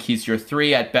 I think he's your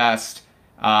 3 at best.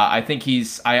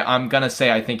 I'm gonna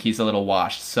say I think he's a little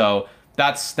washed. So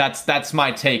that's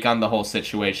my take on the whole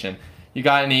situation. You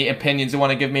got any opinions you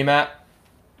want to give me, Matt?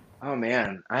 Oh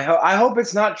man, I hope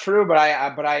it's not true, but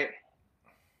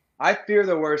I fear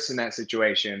the worst in that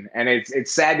situation, and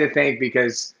it's sad to think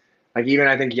because like even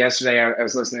I think yesterday I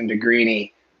was listening to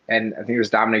Greeny, and I think it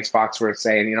was Dominic Foxworth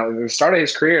saying, you know, at the start of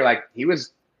his career, like he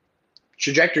was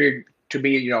trajectory to be,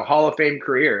 you know, Hall of Fame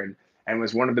career, and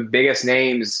was one of the biggest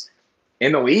names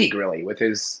in the league, really, with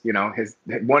his, you know, his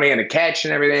one-handed catch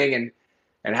and everything,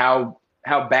 and how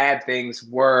bad things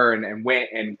were and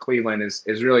went in Cleveland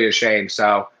is really a shame.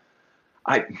 So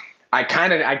I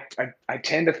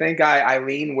tend to think I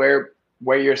lean where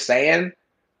you're saying,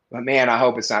 but man, I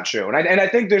hope it's not true. And I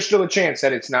think there's still a chance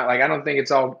that it's not. Like, I don't think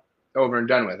it's all over and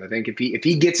done with. I think if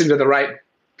he gets into the right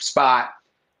spot,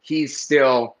 he's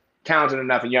still talented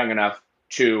enough and young enough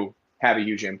to have a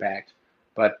huge impact.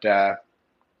 But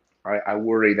I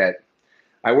worry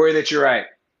that you're right.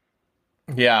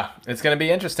 Yeah, it's going to be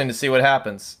interesting to see what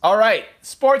happens. All right,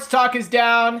 sports talk is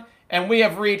down, and we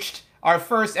have reached our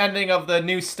first ending of the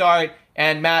new start.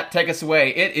 And Matt, take us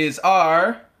away. It is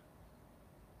our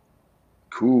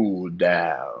cool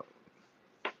down.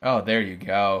 Oh, there you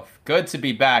go. Good to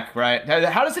be back, right?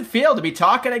 How does it feel to be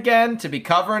talking again, to be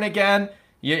covering again?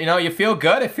 You know, you feel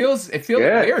good. It feels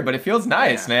weird, but it feels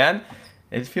nice, man.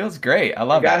 It feels great. I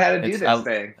love it. I got how to do this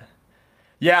thing.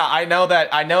 Yeah, I know that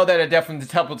a definitely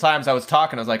couple times I was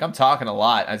talking. I was like, I'm talking a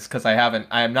lot. It's because I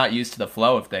am not used to the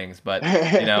flow of things. But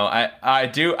you know, I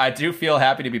do feel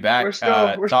happy to be back. We're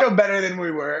still better than we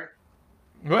were.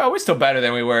 Well, we're still better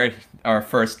than we were our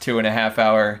first 2.5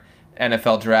 hour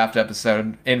NFL draft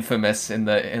episode, infamous in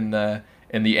the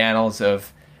annals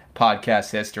of podcast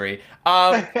history.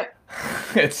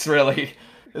 It's really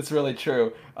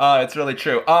true. It's really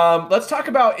true. Let's talk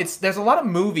about there's a lot of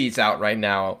movies out right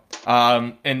now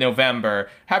in November.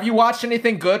 Have you watched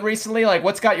anything good recently? Like,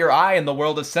 what's got your eye in the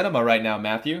world of cinema right now,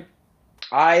 Matthew?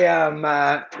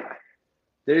 I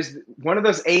there's one of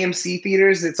those AMC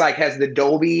theaters that's like has the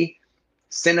Dolby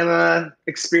cinema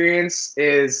experience.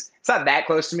 It's not that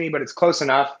close to me, but it's close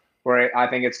enough where I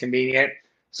think it's convenient.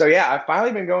 So yeah, I've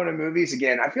finally been going to movies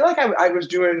again. I feel like I was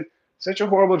doing such a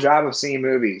horrible job of seeing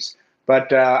movies.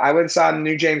 But I went and saw the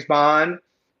new James Bond,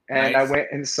 and nice. I went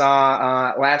and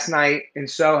saw Last Night in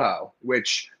Soho,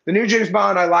 which the new James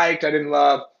Bond I liked, I didn't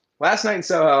love. Last Night in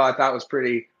Soho I thought was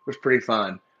pretty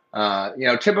fun. You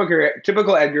know,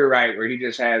 typical Edgar Wright, where he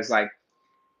just has like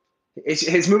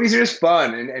his movies are just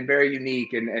fun and very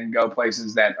unique and go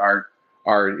places that are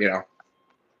you know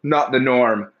not the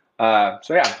norm. So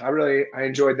yeah, I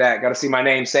enjoyed that. Got to see my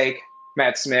namesake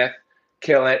Matt Smith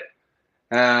kill it.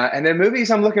 And then movies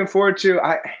I'm looking forward to.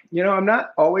 I'm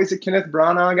not always a Kenneth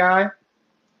Branagh guy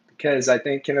because I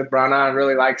think Kenneth Branagh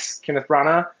really likes Kenneth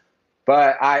Branagh.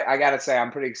 But I got to say,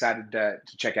 I'm pretty excited to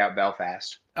check out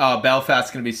Belfast. Oh,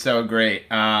 Belfast's going to be so great.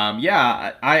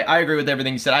 Yeah, I agree with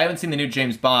everything you said. I haven't seen the new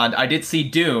James Bond. I did see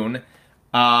Dune.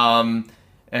 And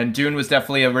Dune was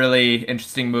definitely a really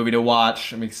interesting movie to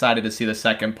watch. I'm excited to see the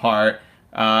second part.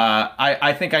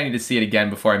 I think I need to see it again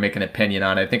before I make an opinion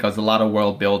on it. I think it was a lot of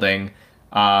world building.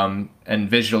 And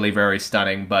visually very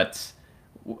stunning, but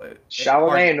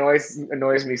Chalamet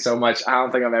annoys me so much. I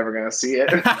don't think I'm ever gonna see it.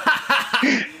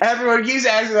 Everyone keeps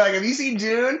asking me, like, have you seen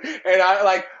Dune? And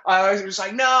I was just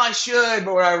like, no, I should.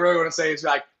 But what I really want to say is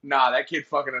like, nah, that kid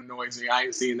fucking annoys me. I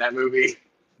ain't seen that movie.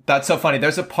 That's so funny.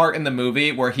 There's a part in the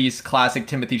movie where he's classic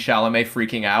Timothée Chalamet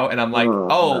freaking out, and I'm like,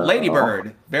 no. Lady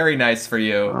Bird, very nice for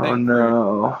you.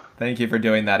 Thank you for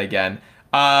doing that again.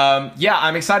 Yeah,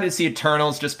 I'm excited to see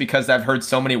Eternals just because I've heard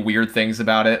so many weird things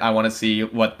about it. I want to see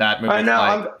what that movie is like.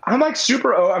 I know. I'm like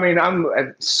super.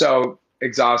 I'm so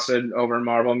exhausted over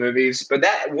Marvel movies, but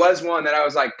that was one that I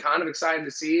was like kind of excited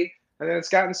to see, and then it's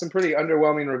gotten some pretty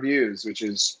underwhelming reviews, which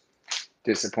is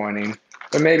disappointing.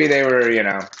 But maybe they were,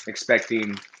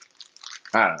 expecting.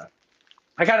 I don't know.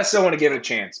 I kind of still want to give it a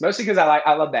chance, mostly because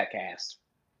I love that cast.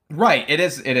 Right, it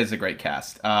is a great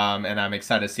cast, and I'm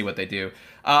excited to see what they do.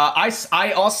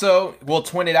 I also will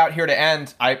twin it out here to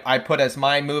end. I put as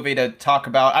my movie to talk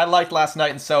about. I liked Last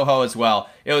Night in Soho as well.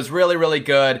 It was really, really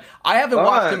good. I haven't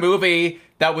watched a movie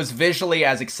that was visually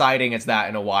as exciting as that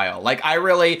in a while. Like,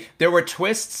 there were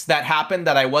twists that happened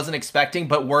that I wasn't expecting,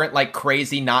 but weren't like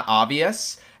crazy, not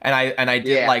obvious, and I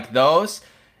did like those.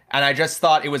 And I just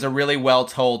thought it was a really well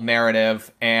told narrative,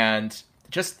 and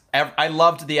I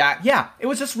loved the act. Yeah, it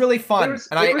was just really fun.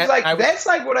 That's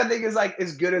like what I think is like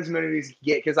as good as movies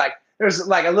get, because like there's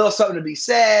like a little something to be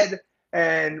said,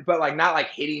 but like not like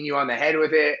hitting you on the head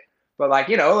with it, but like,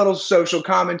 you know, a little social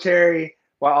commentary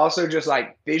while also just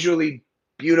like visually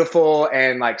beautiful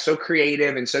and like so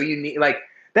creative and so unique. Like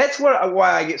that's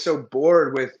why I get so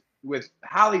bored with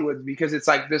Hollywood, because it's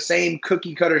like the same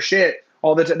cookie cutter shit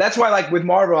all the time. That's why like with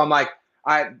Marvel, I'm like,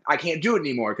 I can't do it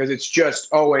anymore, because it's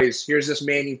just always, here's this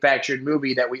manufactured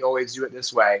movie that we always do it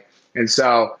this way. And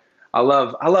so I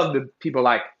love the people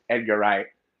like Edgar Wright.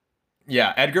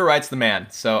 Yeah, Edgar Wright's the man.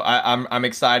 So I'm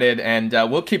excited, and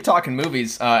we'll keep talking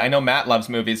movies. I know Matt loves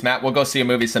movies. Matt, we'll go see a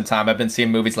movie sometime. I've been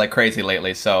seeing movies like crazy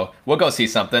lately, so we'll go see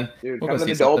something. Dude, we'll come to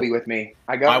the Dolby with me.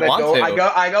 I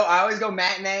always go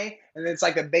matinee, and it's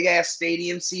like a big ass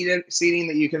stadium seating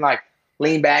that you can like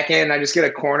lean back in. I just get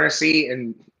a corner seat,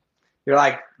 and you're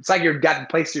like, it's like you've got the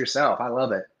place to yourself. I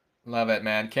love it. Love it,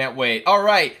 man. Can't wait. All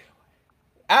right.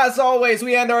 As always,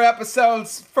 we end our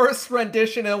episodes. First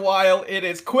rendition in a while. It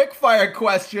is quick fire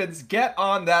questions. Get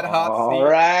on that hot seat.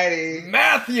 Alrighty.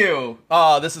 Matthew.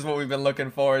 Oh, this is what we've been looking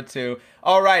forward to.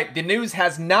 All right. The news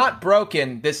has not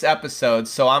broken this episode,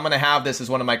 so I'm going to have this as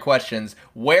one of my questions.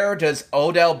 Where does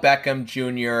Odell Beckham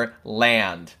Jr.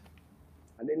 land?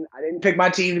 I didn't pick my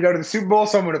team to go to the Super Bowl,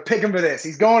 so I'm going to pick him for this.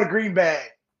 He's going to Green Bay.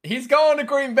 He's going to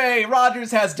Green Bay. Rodgers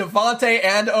has Devontae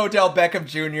and Odell Beckham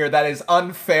Jr. That is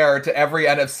unfair to every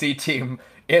NFC team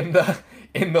in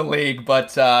the league.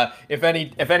 But if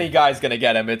any guy's gonna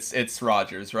get him, it's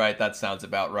Rodgers, right? That sounds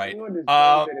about right.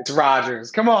 It's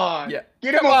Rodgers. Come on. Yeah.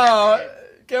 Give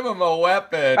him a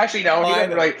weapon. Actually, no.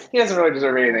 He doesn't really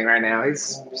deserve anything right now.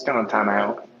 He's still on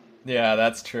timeout. Yeah,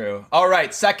 that's true. All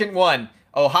right, second one.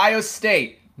 Ohio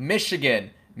State,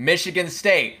 Michigan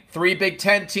State, 3 Big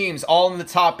Ten teams, all in the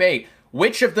top 8.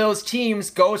 Which of those teams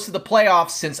goes to the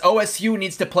playoffs, since OSU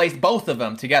needs to play both of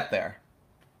them to get there?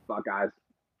 Fuck, guys.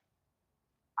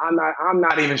 I'm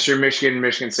not even sure Michigan and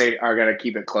Michigan State are going to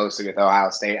keep it close with Ohio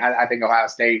State. I think Ohio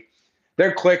State,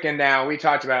 they're clicking now. We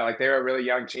talked about it, like they're a really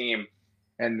young team,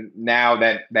 and now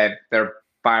that they're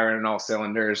firing on all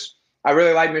cylinders. I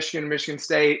really like Michigan and Michigan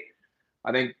State.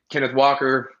 I think Kenneth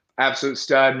Walker, absolute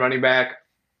stud running back.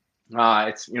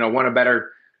 It's, you know, one of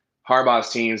better Harbaugh's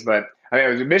teams, but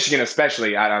I mean, Michigan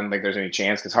especially, I don't think there's any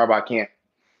chance, because Harbaugh can't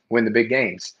win the big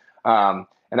games. And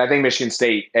I think Michigan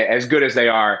State, as good as they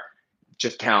are,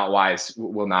 just talent-wise,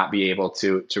 will not be able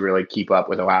to really keep up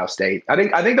with Ohio State. I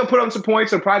think they'll put on some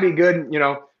points. They'll probably be good, you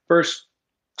know, first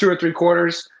 2 or 3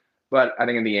 quarters, but I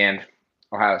think in the end,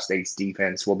 Ohio State's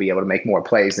defense will be able to make more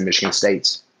plays than Michigan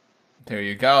State's. There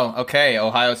you go. Okay,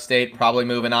 Ohio State probably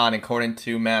moving on, according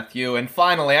to Matthew. And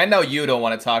finally, I know you don't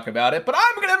want to talk about it, but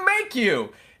I'm going to make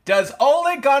you. Does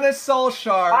Ole Gunnar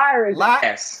Solskjaer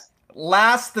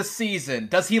last the season?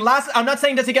 Does he last? I'm not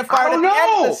saying does he get fired at the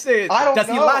end of the season. Does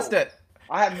he last it?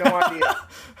 I have no idea.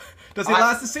 Does he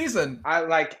last the season?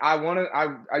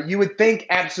 You would think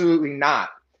absolutely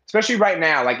not. Especially right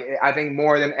now. Like, I think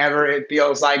more than ever, it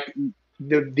feels like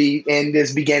the end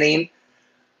is beginning.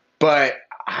 But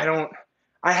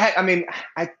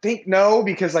I think no,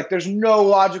 because like there's no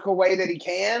logical way that he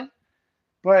can,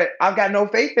 but I've got no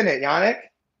faith in it, Yannick.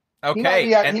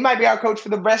 Okay. He might be our coach for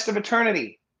the rest of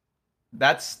eternity.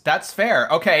 That's fair.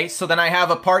 Okay, so then I have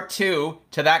a part 2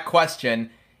 to that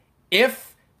question.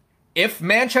 If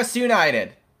Manchester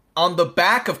United, on the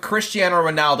back of Cristiano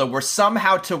Ronaldo, were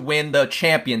somehow to win the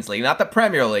Champions League, not the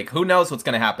Premier League, who knows what's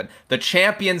going to happen, the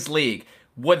Champions League,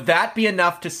 would that be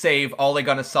enough to save Ole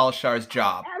Gunnar Solskjaer's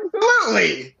job?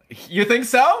 Absolutely. You think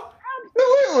so?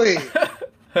 Absolutely.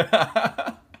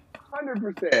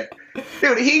 100%.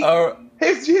 Dude,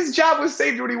 his job was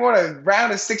saved when he won a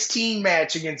round of 16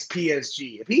 match against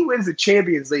PSG. If he wins the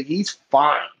Champions League, he's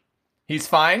fine. He's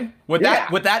fine? Would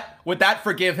that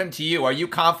forgive him to you? Are you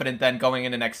confident then going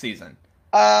into next season?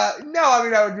 No, I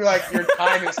mean, I would be like, your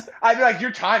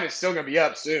time is still gonna be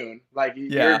up soon. Like,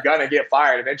 you're gonna get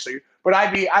fired eventually. But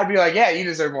I'd be like, yeah, you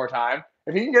deserve more time.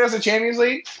 If he can get us a Champions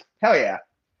League, hell yeah.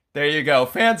 There you go.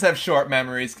 Fans have short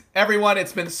memories. Everyone,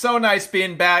 it's been so nice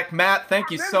being back. Matt, thank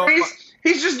you so much.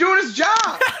 He's just doing his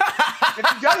job. If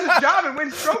he does his job and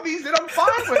wins trophies, then I'm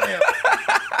fine with him.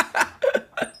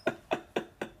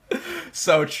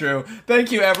 So true.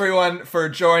 Thank you, everyone, for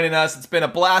joining us. It's been a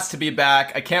blast to be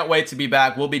back. I can't wait to be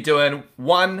back. We'll be doing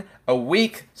one a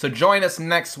week, so join us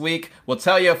next week. We'll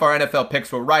tell you if our NFL picks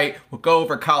were right. We'll go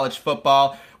over college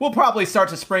football. We'll probably start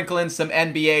to sprinkle in some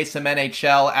NBA, some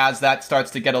NHL as that starts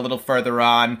to get a little further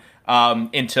on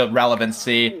into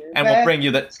relevancy. And we'll bring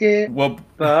you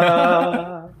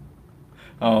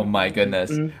Oh my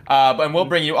goodness. Mhm. And we'll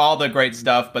bring you all the great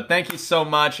stuff. But thank you so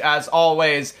much. As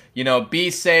always, be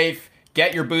safe.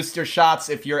 Get your booster shots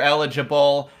if you're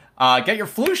eligible. Get your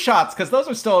flu shots because those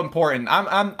are still important.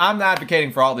 I'm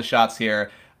advocating for all the shots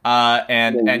here.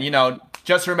 And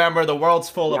just remember the world's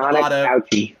full of a Yannick lot of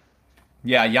Fauci.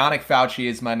 yeah. Yannick Fauci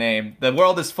is my name. The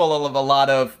world is full of a lot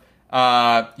of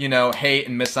hate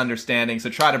and misunderstanding. So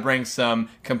try to bring some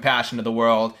compassion to the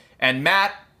world. And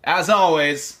Matt, as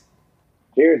always.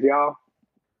 Cheers, y'all.